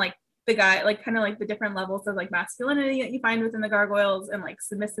dynamics, and like the guy, like kind of like the different levels of like masculinity that you find within the gargoyles, and like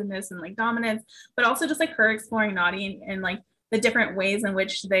submissiveness and like dominance, but also just like her exploring naughty and like the different ways in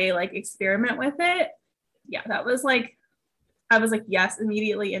which they like experiment with it. Yeah, that was like, I was like, yes,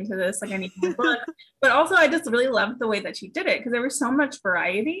 immediately into this. Like I need more book. But also I just really loved the way that she did it, because there was so much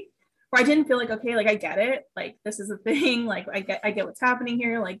variety where I didn't feel like, okay, like I get it. Like this is a thing. Like I get what's happening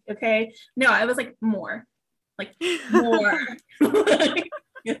here. Like, okay. No, I was like more. Like more.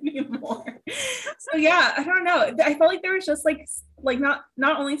 Give me more. So yeah, I don't know. I felt like there was just like not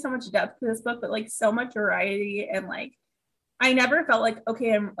only so much depth to this book, but like so much variety, and like I never felt like,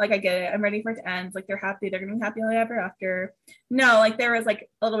 okay, I'm like, I get it, I'm ready for it to end. Like they're happy, they're gonna be happy ever after. No, like there was like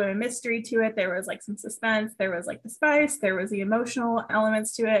a little bit of mystery to it. There was like some suspense. There was like the spice. There was the emotional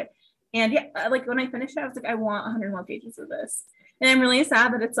elements to it. And yeah, like when I finished it, I was like, I want 100 more pages of this. And I'm really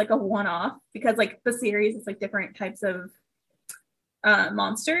sad that it's like a one-off, because like the series is like different types of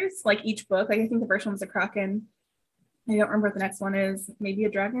monsters. Like each book, like I think the first one was a kraken. I don't remember what the next one is. Maybe a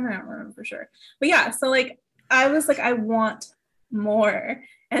dragon. I don't remember for sure. But yeah, so like I was like, I want more.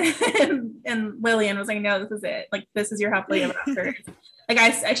 And Lillian was like, no, this is it. Like, this is your happily ever after.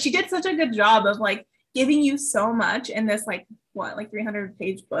 Like she did such a good job of like giving you so much in this like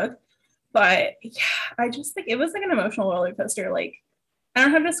 300-page book. But yeah, I just like, it was like an emotional roller coaster. Like, I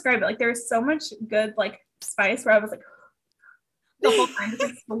don't know how to describe it. Like, there was so much good like spice where I was like the whole time just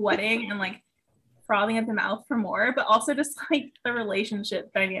like sweating and like frothing at the mouth for more, but also just like the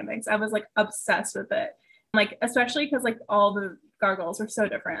relationship dynamics. I was like obsessed with it. Like, especially because like all the gargoyles are so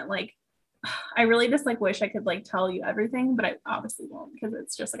different. Like, I really just like wish I could like tell you everything, but I obviously won't because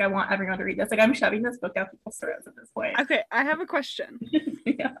it's just like I want everyone to read this. Like, I'm shoving this book down people's throats at this point. Okay, I have a question.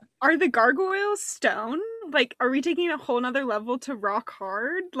 Yeah. Are the gargoyles stone? Like, are we taking a whole nother level to rock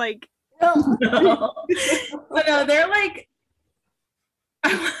hard? Like, No. But no, they're like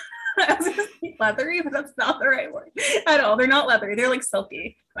I was gonna say leathery, but that's not the right word at all. They're not leathery. They're like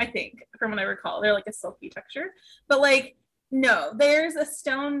silky, I think, from what I recall. They're like a silky texture. But like, no, there's a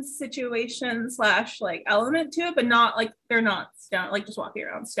stone situation slash like element to it, but not like they're not stone, like just walking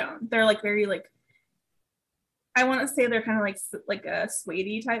around stone. They're like very like I want to say they're kind of like a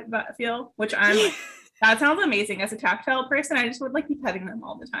suede type feel, which I'm like, that sounds amazing. As a tactile person, I just would like be petting them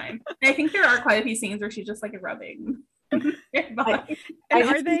all the time. And I think there are quite a few scenes where she's just like rubbing. And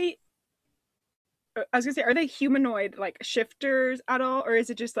are they? I was gonna say, are they humanoid, like shifters at all, or is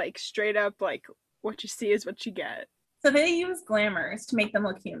it just like straight up like what you see is what you get? So they use glamours to make them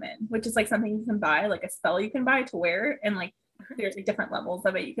look human, which is like something you can buy, like a spell you can buy to wear, and like there's like different levels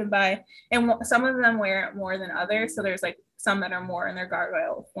of it you can buy, and some of them wear it more than others. So there's like some that are more in their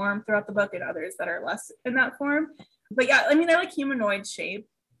gargoyle form throughout the book, and others that are less in that form. But yeah, I mean they're like humanoid shape,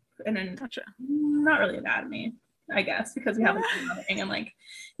 and then Gotcha. not really anatomy, I guess, because we have like mothering and like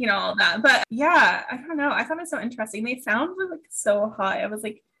all that. But yeah, I don't know. I thought it was so interesting. They sound like so high. I was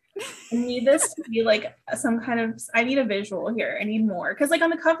like, I need this to be like some kind of. I need a visual here. I need more because like on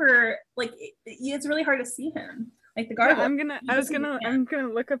the cover, like it's really hard to see him. Like the gargoyle. Yeah, I'm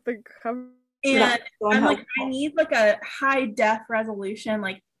gonna look up the cover. And I'm like, I need like a high def resolution.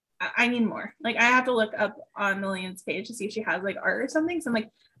 Like I need more. Like I have to look up on Lillian's page to see if she has like art or something. So I'm like,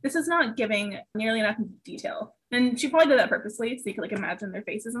 this is not giving nearly enough detail. And she probably did that purposely so you could like imagine their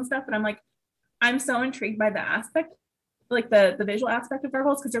faces and stuff. But I'm like, I'm so intrigued by the aspect, like the visual aspect of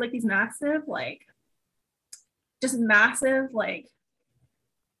gargoyles, because they're like these massive, like just massive, like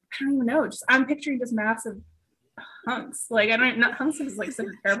I don't even know. Just I'm picturing just massive hunks. Like I don't not hunks is like such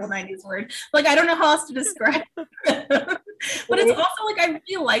a terrible 90s word. Like I don't know how else to describe it. But it's also like I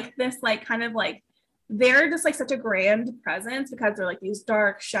really like this like kind of like they're just like such a grand presence because they're like these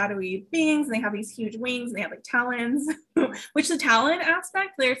dark shadowy beings and they have these huge wings and they have like talons. Which the talon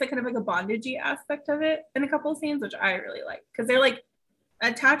aspect there's like kind of like a bondagey aspect of it in a couple of scenes, which I really like because they're like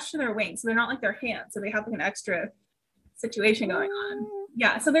attached to their wings, so they're not like their hands, so they have like an extra situation going on.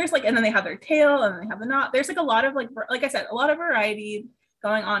 Yeah, so there's like, and then they have their tail and then they have the knot. There's like a lot of like I said, a lot of variety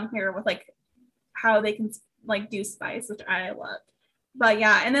going on here with like how they can like do spice, which I love. But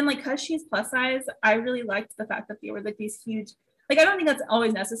yeah, and then like because she's plus size, I really liked the fact that they were like these huge. Like I don't think that's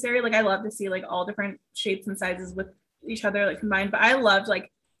always necessary. Like I love to see like all different shapes and sizes with each other like combined. But I loved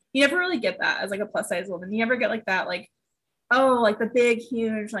like you never really get that as like a plus size woman. You never get like that like oh, like the big,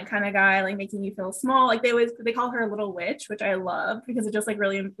 huge, like kind of guy, like making you feel small. Like they call her a little witch, which I love because it just like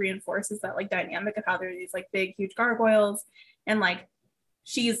really reinforces that like dynamic of how they're these like big, huge gargoyles, and like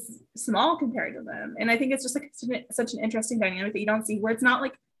she's small compared to them. And I think it's just like such an interesting dynamic that you don't see where it's not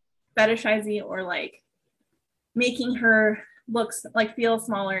like fetishizy or like making her looks like feel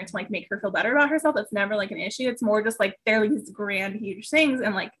smaller to like make her feel better about herself. It's never like an issue. It's more just like they're like these grand huge things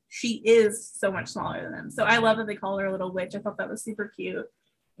and like she is so much smaller than them. So I love that they call her a little witch. I thought that was super cute.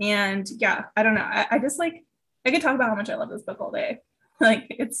 And yeah, I don't know, I just like I could talk about how much I love this book all day. Like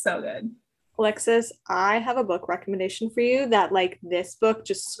it's so good. Alexis, I have a book recommendation for you that like this book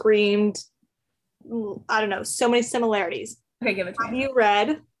just screamed I don't know, so many similarities. Okay, give it to me. Have you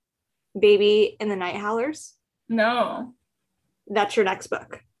read Baby and the Night Howlers? No. That's your next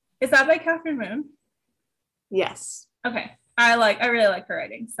book. Is that by Catherine Moon? Yes. Okay. I really like her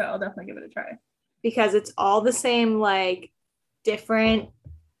writing, so I'll definitely give it a try. Because it's all the same, like different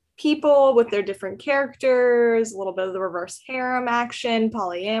people with their different characters, a little bit of the reverse harem action,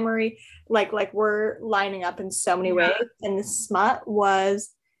 polyamory, like we're lining up in so many ways. And the smut was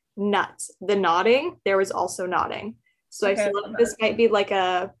nuts. The nodding, there was also nodding. So okay, I feel like this might be like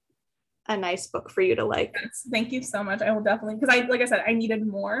a nice book for you to like. Yes, thank you so much. I will definitely, because I like I said, I needed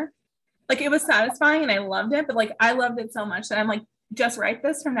more. Like it was satisfying and I loved it, but like I loved it so much that I'm like, just write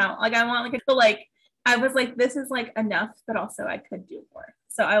this from now. Like I want like, but like I was like, this is like enough, but also I could do more.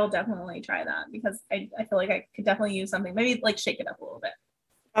 So I will definitely try that because I feel like I could definitely use something, maybe like shake it up a little bit.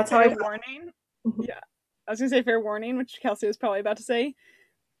 That's how I warning. Yeah. I was gonna say fair warning, which Kelsey was probably about to say.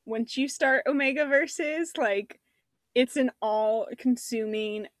 Once you start Omega Versus, like it's an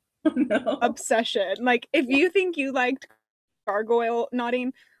all-consuming obsession. Like if you think you liked gargoyle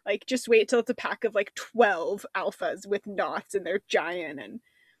knotting, like just wait till it's a pack of like 12 alphas with knots and they're giant. And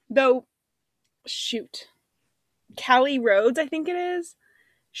though shoot, Callie Rhodes, I think it is.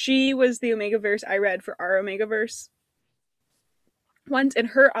 She was the Omegaverse I read for our Omegaverse ones, and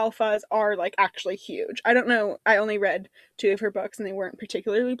her alphas are like actually huge. I don't know. I only read 2 of her books, and they weren't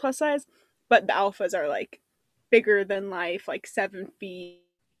particularly plus size, but the alphas are like bigger than life, like 7 feet.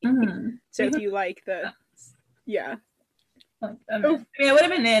 Mm-hmm. So if you like the, yeah. Like, I mean, I would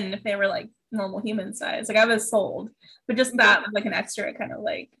have been in if they were like normal human size. Like I was sold, but just that was like an extra kind of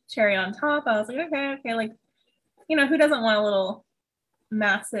like cherry on top. I was like, okay, like, you know, who doesn't want a little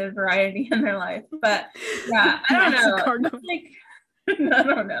massive variety in their life? But yeah, I don't know. Like, I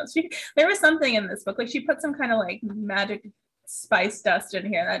don't know. There was something in this book. Like she put some kind of like magic spice dust in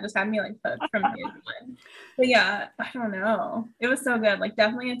here that just had me like hooked from the inside. But yeah, I don't know. It was so good. Like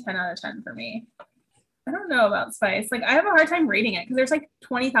definitely a 10 out of 10 for me. I don't know about spice. Like I have a hard time rating it because there's like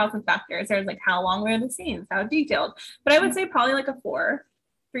 20,000 factors. There's like how long were the scenes, how detailed. But I would say probably like a 4,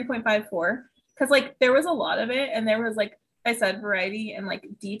 3.54. Because like there was a lot of it, and there was like I said variety and like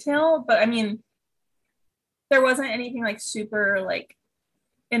detail. But I mean, there wasn't anything like super like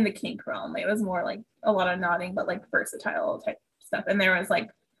in the kink realm. It was more like a lot of nodding, but like versatile type stuff. And there was like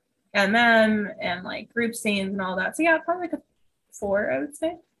MM and like group scenes and all that. So yeah, probably like a 4, I would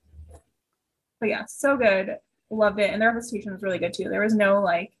say. But yeah, so good. Loved it. And their representation was really good too. There was no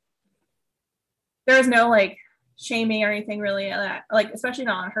like shaming or anything really that, like, especially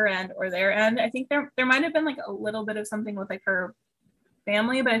not on her end or their end. I think there might have been like a little bit of something with like her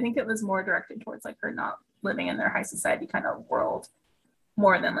family, but I think it was more directed towards like her not living in their high society kind of world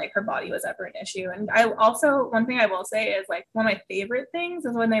more than like her body was ever an issue. And I also, one thing I will say is like one of my favorite things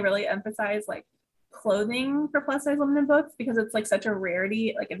is when they really emphasize like clothing for plus size women in books, because it's like such a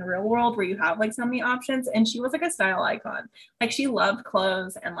rarity like in the real world where you have like so many options. And she was like a style icon. Like she loved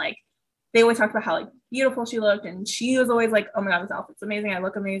clothes, and like they always talked about how like beautiful she looked, and she was always like, oh my god, this outfit's amazing, I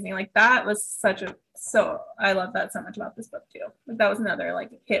look amazing. Like that was so I love that so much about this book too. Like that was another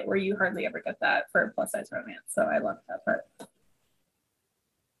like hit where you hardly ever get that for a plus size romance. So I love that part.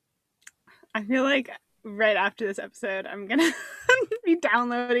 I feel like right after this episode, I'm gonna be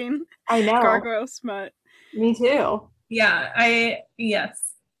downloading I know. Gargoyle Smut. Me too. Yeah,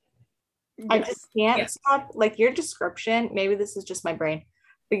 yes. I just can't stop. Like your description, maybe this is just my brain,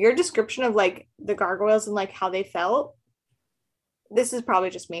 but your description of like the gargoyles and like how they felt, this is probably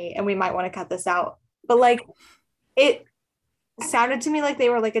just me, and we might want to cut this out. But like it sounded to me like they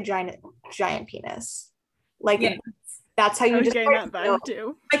were like a giant penis. Like yeah. That's how you just getting that vibe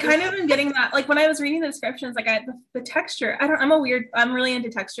too. I kind of am getting that. Like when I was reading the descriptions, like the texture. I'm really into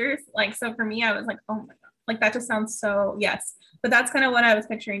textures. Like so for me, I was like, oh my god, like that just sounds so yes. But that's kind of what I was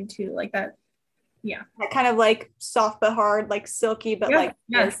picturing too. Like that, yeah. That kind of like soft but hard, like silky, but like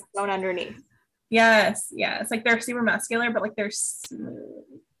yes, thrown underneath. Yes. Like they're super muscular, but like they're smooth.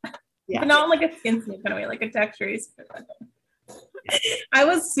 Yeah. But not like a skin smooth kind of way, like a texture. I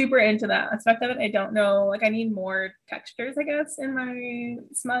was super into that aspect of it. I don't know, like I need more textures, I guess, in my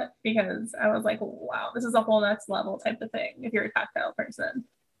smut, because I was like, wow, this is a whole next level type of thing if you're a tactile person.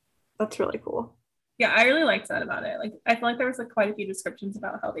 That's really cool. Yeah, I really liked that about it. Like I feel like there was like quite a few descriptions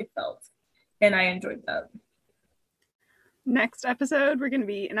about how they felt, and I enjoyed that. Next episode, we're gonna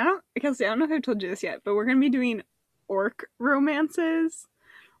be, and Kelsey, I don't know if I told you this yet, but we're gonna be doing orc romances,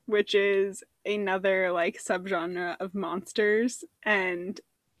 which is another like subgenre of monsters, and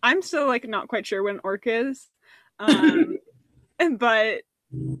I'm still like not quite sure what an orc is, but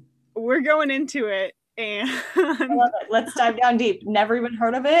we're going into it, and I love it. Let's dive down deep. Never even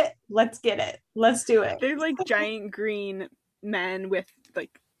heard of it. Let's get it. Let's do it. They're like giant green men with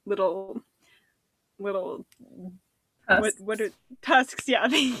like little tusks. What are tusks? Yeah.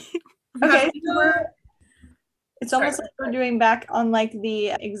 Okay, so it's almost like we're doing back on like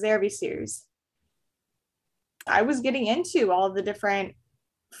the Xervi series. I was getting into all the different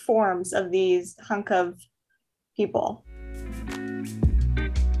forms of these hunk of people.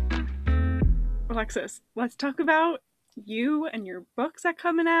 Alexis, let's talk about you and your books that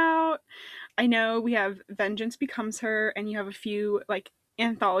coming out. I know we have Vengeance Becomes Her, and you have a few like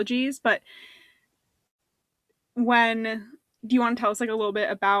anthologies, but do you want to tell us like a little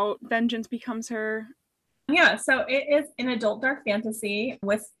bit about Vengeance Becomes Her? Yeah, so it is an adult dark fantasy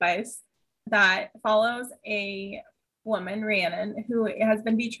with spice that follows a woman, Rhiannon, who has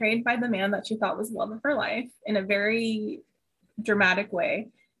been betrayed by the man that she thought was love of her life in a very dramatic way.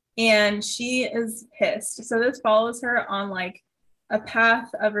 And she is pissed. So this follows her on like a path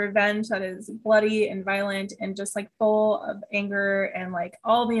of revenge that is bloody and violent and just like full of anger and like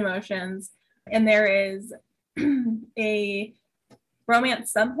all the emotions. And there is a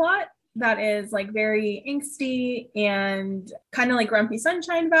romance subplot that is like very angsty and kind of like grumpy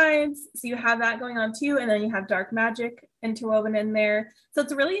sunshine vibes. So you have that going on too. And then you have dark magic interwoven in there. So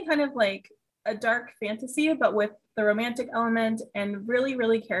it's really kind of like a dark fantasy, but with the romantic element and really,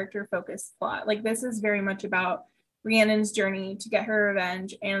 really character focused plot. Like this is very much about Rhiannon's journey to get her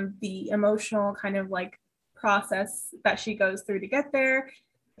revenge and the emotional kind of like process that she goes through to get there.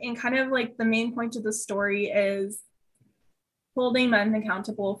 And kind of like the main point of the story is holding men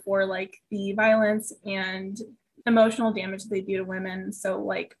accountable for like the violence and emotional damage they do to women so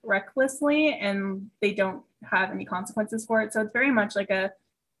like recklessly, and they don't have any consequences for it. So it's very much like a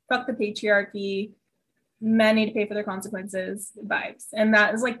fuck the patriarchy, men need to pay for their consequences vibes. And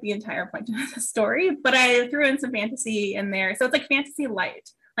that is like the entire point of the story. But I threw in some fantasy in there. So it's like fantasy light.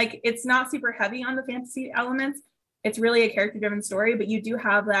 Like it's not super heavy on the fantasy elements. It's really a character driven story, but you do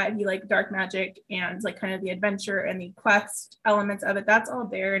have that you like dark magic and like kind of the adventure and the quest elements of it. That's all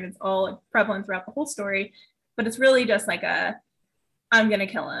there and it's all prevalent throughout the whole story. But it's really just like a I'm gonna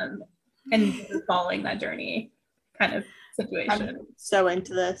kill him and following that journey kind of situation. I'm so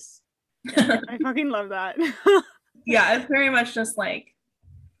into this. I fucking love that. Yeah, it's very much just like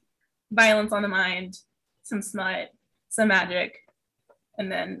violence on the mind, some smut, some magic,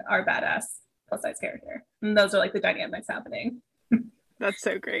 and then our badass plus size character. And those are like the dynamics happening. That's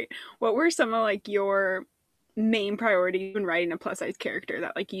so great. What were some of like your main priorities when writing a plus size character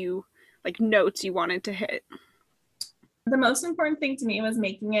that like you like notes you wanted to hit? The most important thing to me was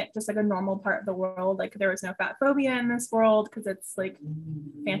making it just like a normal part of the world. Like there was no fat phobia in this world because it's like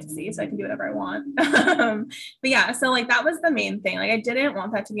fantasy, so I can do whatever I want. But yeah, so like that was the main thing. Like I didn't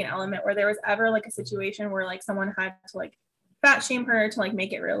want that to be an element where there was ever like a situation where like someone had to like fat shame her to like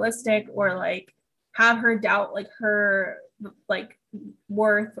make it realistic or like have her doubt like her like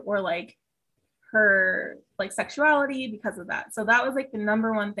worth or like her like sexuality because of that. So that was like the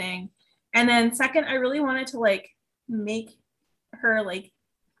number one thing. And then second, I really wanted to like make her like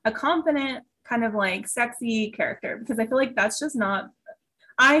a confident kind of like sexy character because I feel like that's just not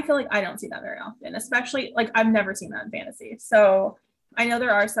I feel like I don't see that very often, especially like I've never seen that in fantasy. So I know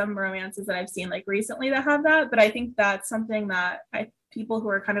there are some romances that I've seen like recently that have that, but I think that's something that people who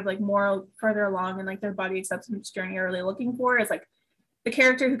are kind of like more further along in like their body acceptance journey are really looking for is like the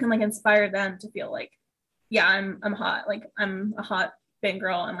character who can like inspire them to feel like, yeah, I'm hot, like I'm a hot big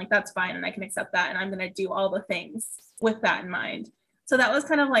girl and like that's fine and I can accept that and I'm gonna do all the things with that in mind. So that was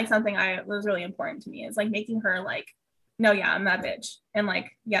kind of like something I was really important to me is like making her like, no, yeah, I'm that bitch. And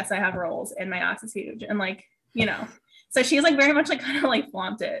like, yes, I have rolls and my ass is huge. And like, you know, so she's like very much like kind of like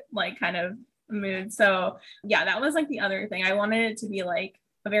flaunt it, like kind of mood. So yeah, that was like the other thing. I wanted it to be like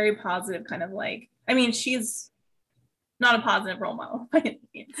a very positive kind of like, I mean, she's not a positive role model by any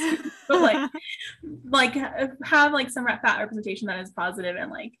means, but like have like some fat representation that is positive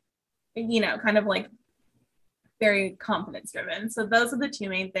and like, you know, kind of like very confidence driven. So those are the two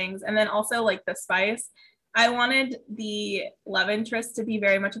main things. And then also like the spice. I wanted the love interest to be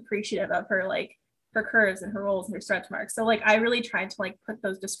very much appreciative of her, like her curves and her rolls and her stretch marks. So like I really tried to like put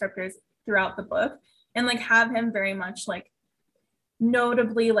those descriptors throughout the book and like have him very much like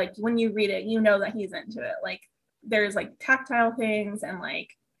notably like when you read it, you know that he's into it. Like there's like tactile things and like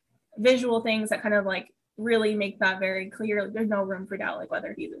visual things that kind of like really make that very clear. Like, there's no room for doubt, like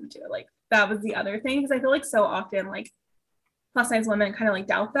whether he's into it. Like that was the other thing because I feel like so often like plus size women kind of like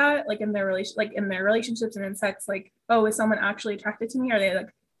doubt that like in their relationships and in sex, like, oh, is someone actually attracted to me? Are they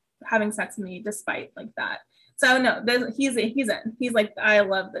like having sex with me despite like that? So no, he's in. He's like, I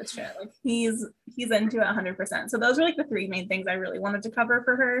love this shit. Like he's into it 100%. So those are like the three main things I really wanted to cover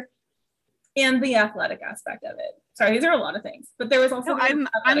for her, and the athletic aspect of it. Sorry, these are a lot of things, but there was also I'm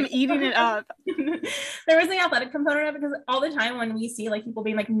eating it up. There was the athletic component of it because all the time when we see like people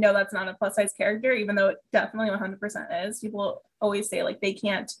being like, no, that's not a plus size character, even though it definitely 100% is, people always say like they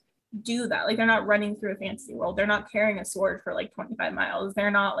can't do that. Like they're not running through a fantasy world. They're not carrying a sword for like 25 miles. They're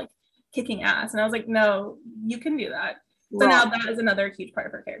not like kicking ass. And I was like, no, you can do that. So now that is another huge part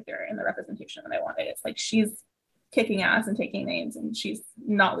of her character and the representation that I wanted. It's like she's kicking ass and taking names and she's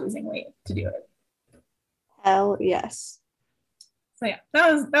not losing weight to do it. Hell yes. So yeah,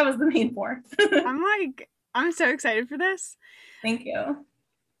 that was the main four. I'm so excited for this. Thank you.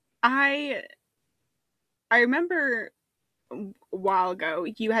 I remember a while ago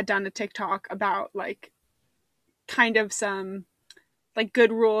you had done a TikTok about like kind of some like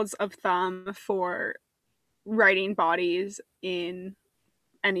good rules of thumb for writing bodies in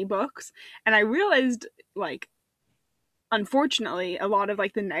any books, and I realized like unfortunately a lot of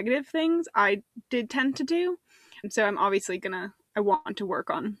like the negative things I did tend to do, and so I'm obviously I want to work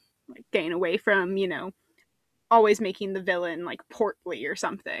on like getting away from, you know, always making the villain like portly or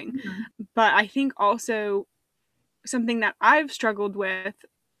something. Mhm. But I think also something that I've struggled with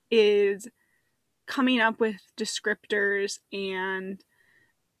is coming up with descriptors, and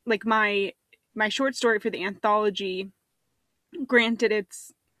like my short story for the anthology, granted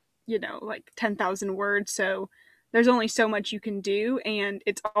it's, you know, like 10,000 words, so there's only so much you can do, and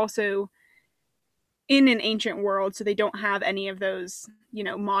it's also in an ancient world, so they don't have any of those, you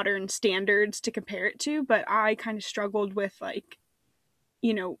know, modern standards to compare it to. But I kind of struggled with, like,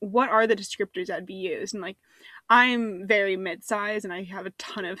 you know, what are the descriptors that'd be used? And like, I'm very mid-size and I have a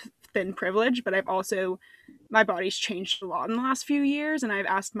ton of thin privilege, but I've also, my body's changed a lot in the last few years, and I've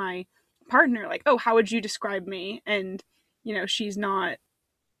asked my partner, like, oh, how would you describe me? And, you know, she's not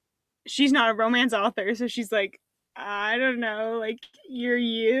a romance author, so she's like, I don't know, like, you're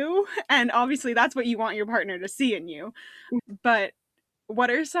you. And obviously that's what you want your partner to see in you. But what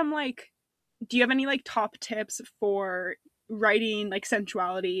are some, like, do you have any like top tips for writing like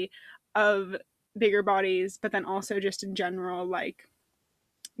sensuality of bigger bodies, but then also just in general, like,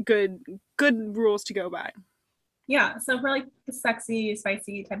 good rules to go by? Yeah, so for like the sexy,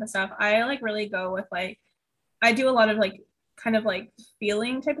 spicy type of stuff, I like really go with like, I do a lot of like kind of like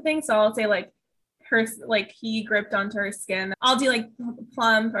feeling type of thing. So I'll say like her, like he gripped onto her skin. I'll do like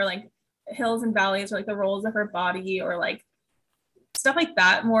plump or like hills and valleys or like the rolls of her body or like stuff like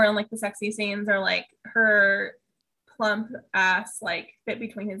that, more on like the sexy scenes, or like her plump ass like fit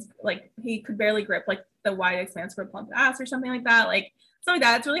between his, like he could barely grip like the wide expanse of her plump ass or something like that. Like something like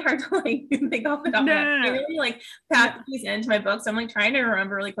that. It's really hard to like think off the top of No, my head. no, I no. really like pack these into my book. So I'm like trying to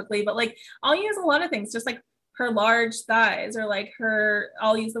remember really quickly, but like I'll use a lot of things, just like her large thighs, or like her,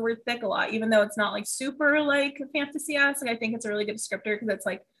 I'll use the word thick a lot, even though it's not like super like fantasy ass. Like I think it's a really good descriptor because it's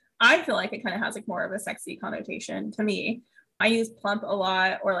like, I feel like it kind of has like more of a sexy connotation to me. I use plump a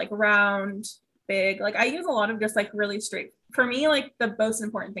lot, or like round, big. Like I use a lot of just like really straight. For me, like the most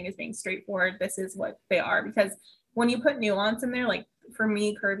important thing is being straightforward. This is what they are, because when you put nuance in there, like for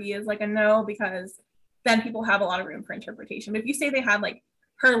me, curvy is like a no, because then people have a lot of room for interpretation. But if you say they had like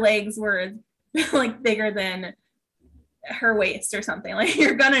her legs were like bigger than her waist or something, like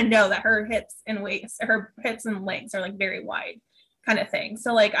you're gonna know that her hips and legs are like very wide kind of thing.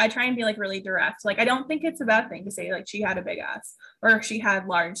 So like I try and be like really direct. Like I don't think it's a bad thing to say like she had a big ass, or she had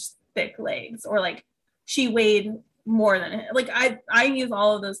large thick legs, or like she weighed more than it. Like I use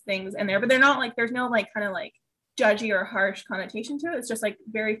all of those things in there, but they're not like, there's no like kind of like judgy or harsh connotation to it. It's just like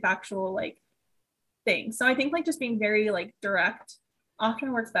very factual like things. So I think like just being very like direct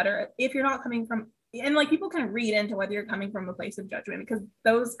often works better if you're not coming from, and like people can read into whether you're coming from a place of judgment, because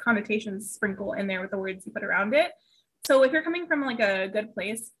those connotations sprinkle in there with the words you put around it. So if you're coming from like a good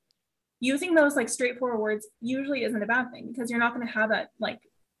place, using those like straightforward words usually isn't a bad thing, because you're not going to have that like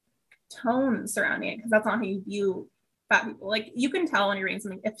tone surrounding it, because that's not how you view fat people. Like you can tell when you're reading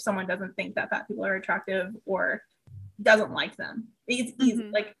something if someone doesn't think that fat people are attractive or doesn't like them. It's easy.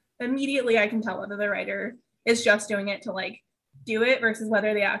 Mm-hmm. Like immediately I can tell whether the writer is just doing it to like do it versus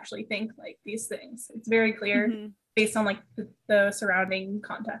whether they actually think like these things. It's very clear Mm-hmm. based on like the surrounding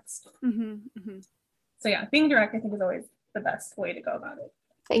context. Mm-hmm. Mm-hmm. So yeah, being direct I think is always the best way to go about it.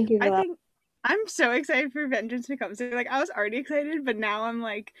 Thank you for I that. think I'm so excited for Vengeance Becomes. So, like, I was already excited, but now I'm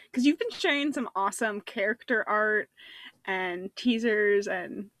like, because you've been sharing some awesome character art and teasers,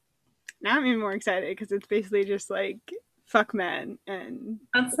 and now I'm even more excited because it's basically just like fuck men and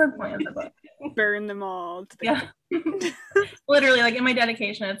That's the point of the book. burn them all to the Yeah. Literally, like in my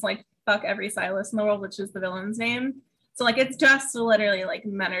dedication, it's like fuck every Silas in the world, which is the villain's name. So like it's just literally like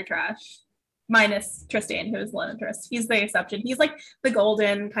men are trash. Minus Tristan, who's the love interest. He's the exception. He's like the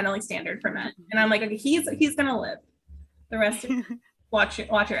golden kind of like standard for men. And I'm like, okay, he's gonna live. The rest of watch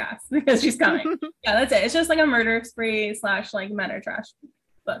your ass because she's coming. Yeah, that's it. It's just like a murder spree / like men are trash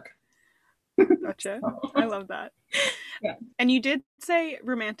book. Gotcha. I love that. Yeah. And you did say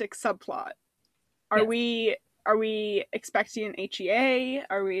romantic subplot. Are Yes. we expecting an HEA?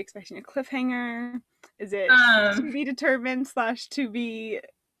 Are we expecting a cliffhanger? Is it to be determined / to be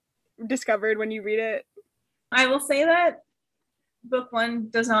discovered when you read it? I will say that book 1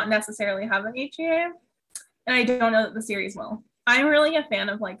 does not necessarily have an HEA, and I don't know that the series will. I'm really a fan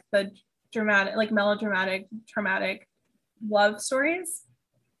of like the dramatic, like melodramatic, traumatic love stories,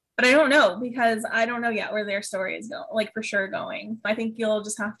 but I don't know, because I don't know yet where their story is going, like for sure going. I think you'll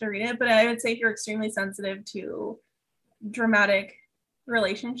just have to read it, but I would say if you're extremely sensitive to dramatic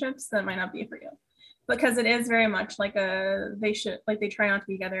relationships, that might not be for you, because it is very much like they try not to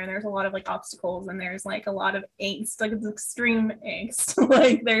be together, and there's a lot of like obstacles, and there's like a lot of angst, like it's extreme angst.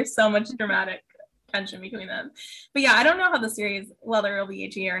 Like there's so much dramatic tension between them. But yeah, I don't know how the series, whether it'll be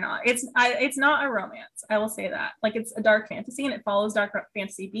HEA or not. It's not a romance, I will say that. Like, it's a dark fantasy, and it follows dark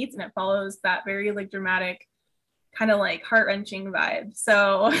fantasy beats, and it follows that very like dramatic kind of like heart-wrenching vibe.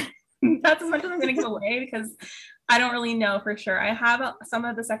 So that's as much as I'm going to give away, because I don't really know for sure. I have some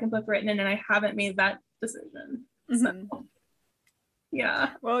of the second book written, and I haven't made that decision. So yeah.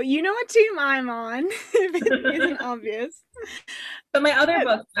 Well, you know what team I'm on, if it isn't obvious. But my other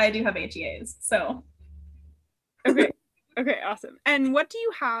books, I do have HEAs, so. Okay, awesome. And what do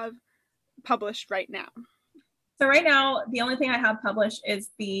you have published right now? So right now, the only thing I have published is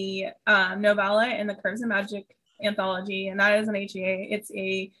the novella in the Curves of Magic anthology, and that is an HEA. It's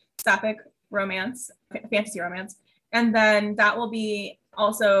a sapphic romance, fantasy romance. And then that will be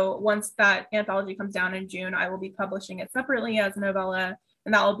also, once that anthology comes down in June, I will be publishing it separately as a novella,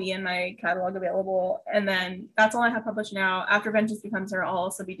 and that will be in my catalog available. And then that's all I have published now. After Vengeance Becomes Her, I'll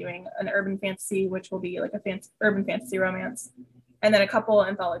also be doing an urban fantasy, which will be like a urban fantasy romance, and then a couple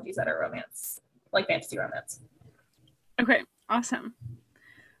anthologies that are romance, like fantasy romance. Okay, awesome.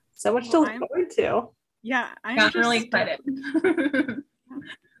 So much to look forward to. Yeah, I'm really excited.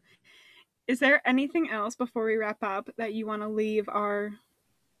 Is there anything else before we wrap up that you want to leave our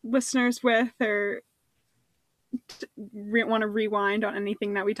listeners with, or want to rewind on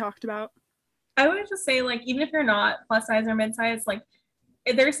anything that we talked about? I would just say, like, even if you're not plus size or mid size, like,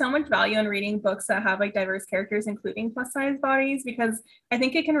 there's so much value in reading books that have like diverse characters, including plus size bodies, because I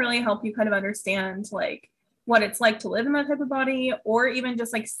think it can really help you kind of understand like what it's like to live in that type of body, or even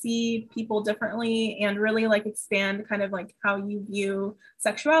just like see people differently and really like expand kind of like how you view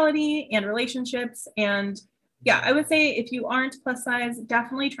sexuality and relationships. And yeah, I would say if you aren't plus size,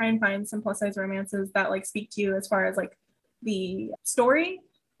 definitely try and find some plus size romances that like speak to you as far as like the story.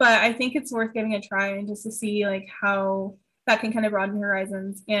 But I think it's worth giving a try, and just to see like how that can kind of broaden your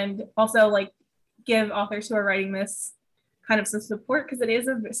horizons, and also like give authors who are writing this kind of some support, because it is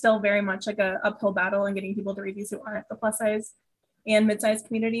still very much like a uphill battle in getting people to read these who aren't the plus size and mid-size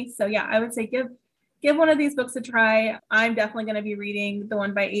community. So yeah, I would say give one of these books a try. I'm definitely going to be reading the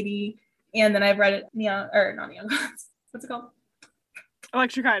one by 80, and then I've read what's it called?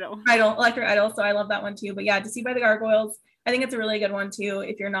 Electric Idol. So I love that one too. But yeah, Deceived by the Gargoyles, I think it's a really good one too,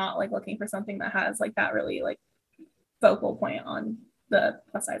 if you're not like looking for something that has like that really like focal point on the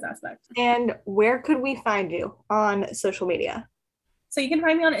plus size aspect. And where could we find you on social media? So you can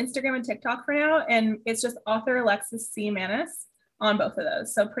find me on Instagram and TikTok for now, and it's just author Alexis C. Maness on both of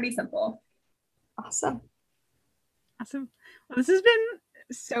those. So pretty simple. Awesome. Well, this has been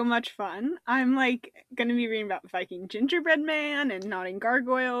so much fun. I'm like going to be reading about Viking gingerbread man and nodding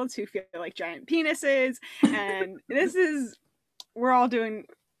gargoyles who feel like giant penises. And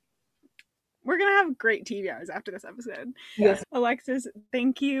we're going to have great TBRs after this episode. Yes. Alexis,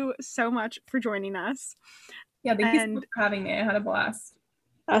 thank you so much for joining us. Yeah, thank you so much for having me. I had a blast.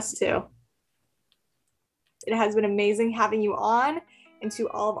 Us too. It has been amazing having you on. And to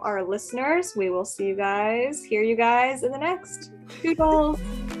all of our listeners, we will hear you guys in the next. Doodles.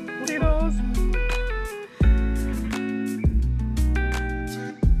 Doodles.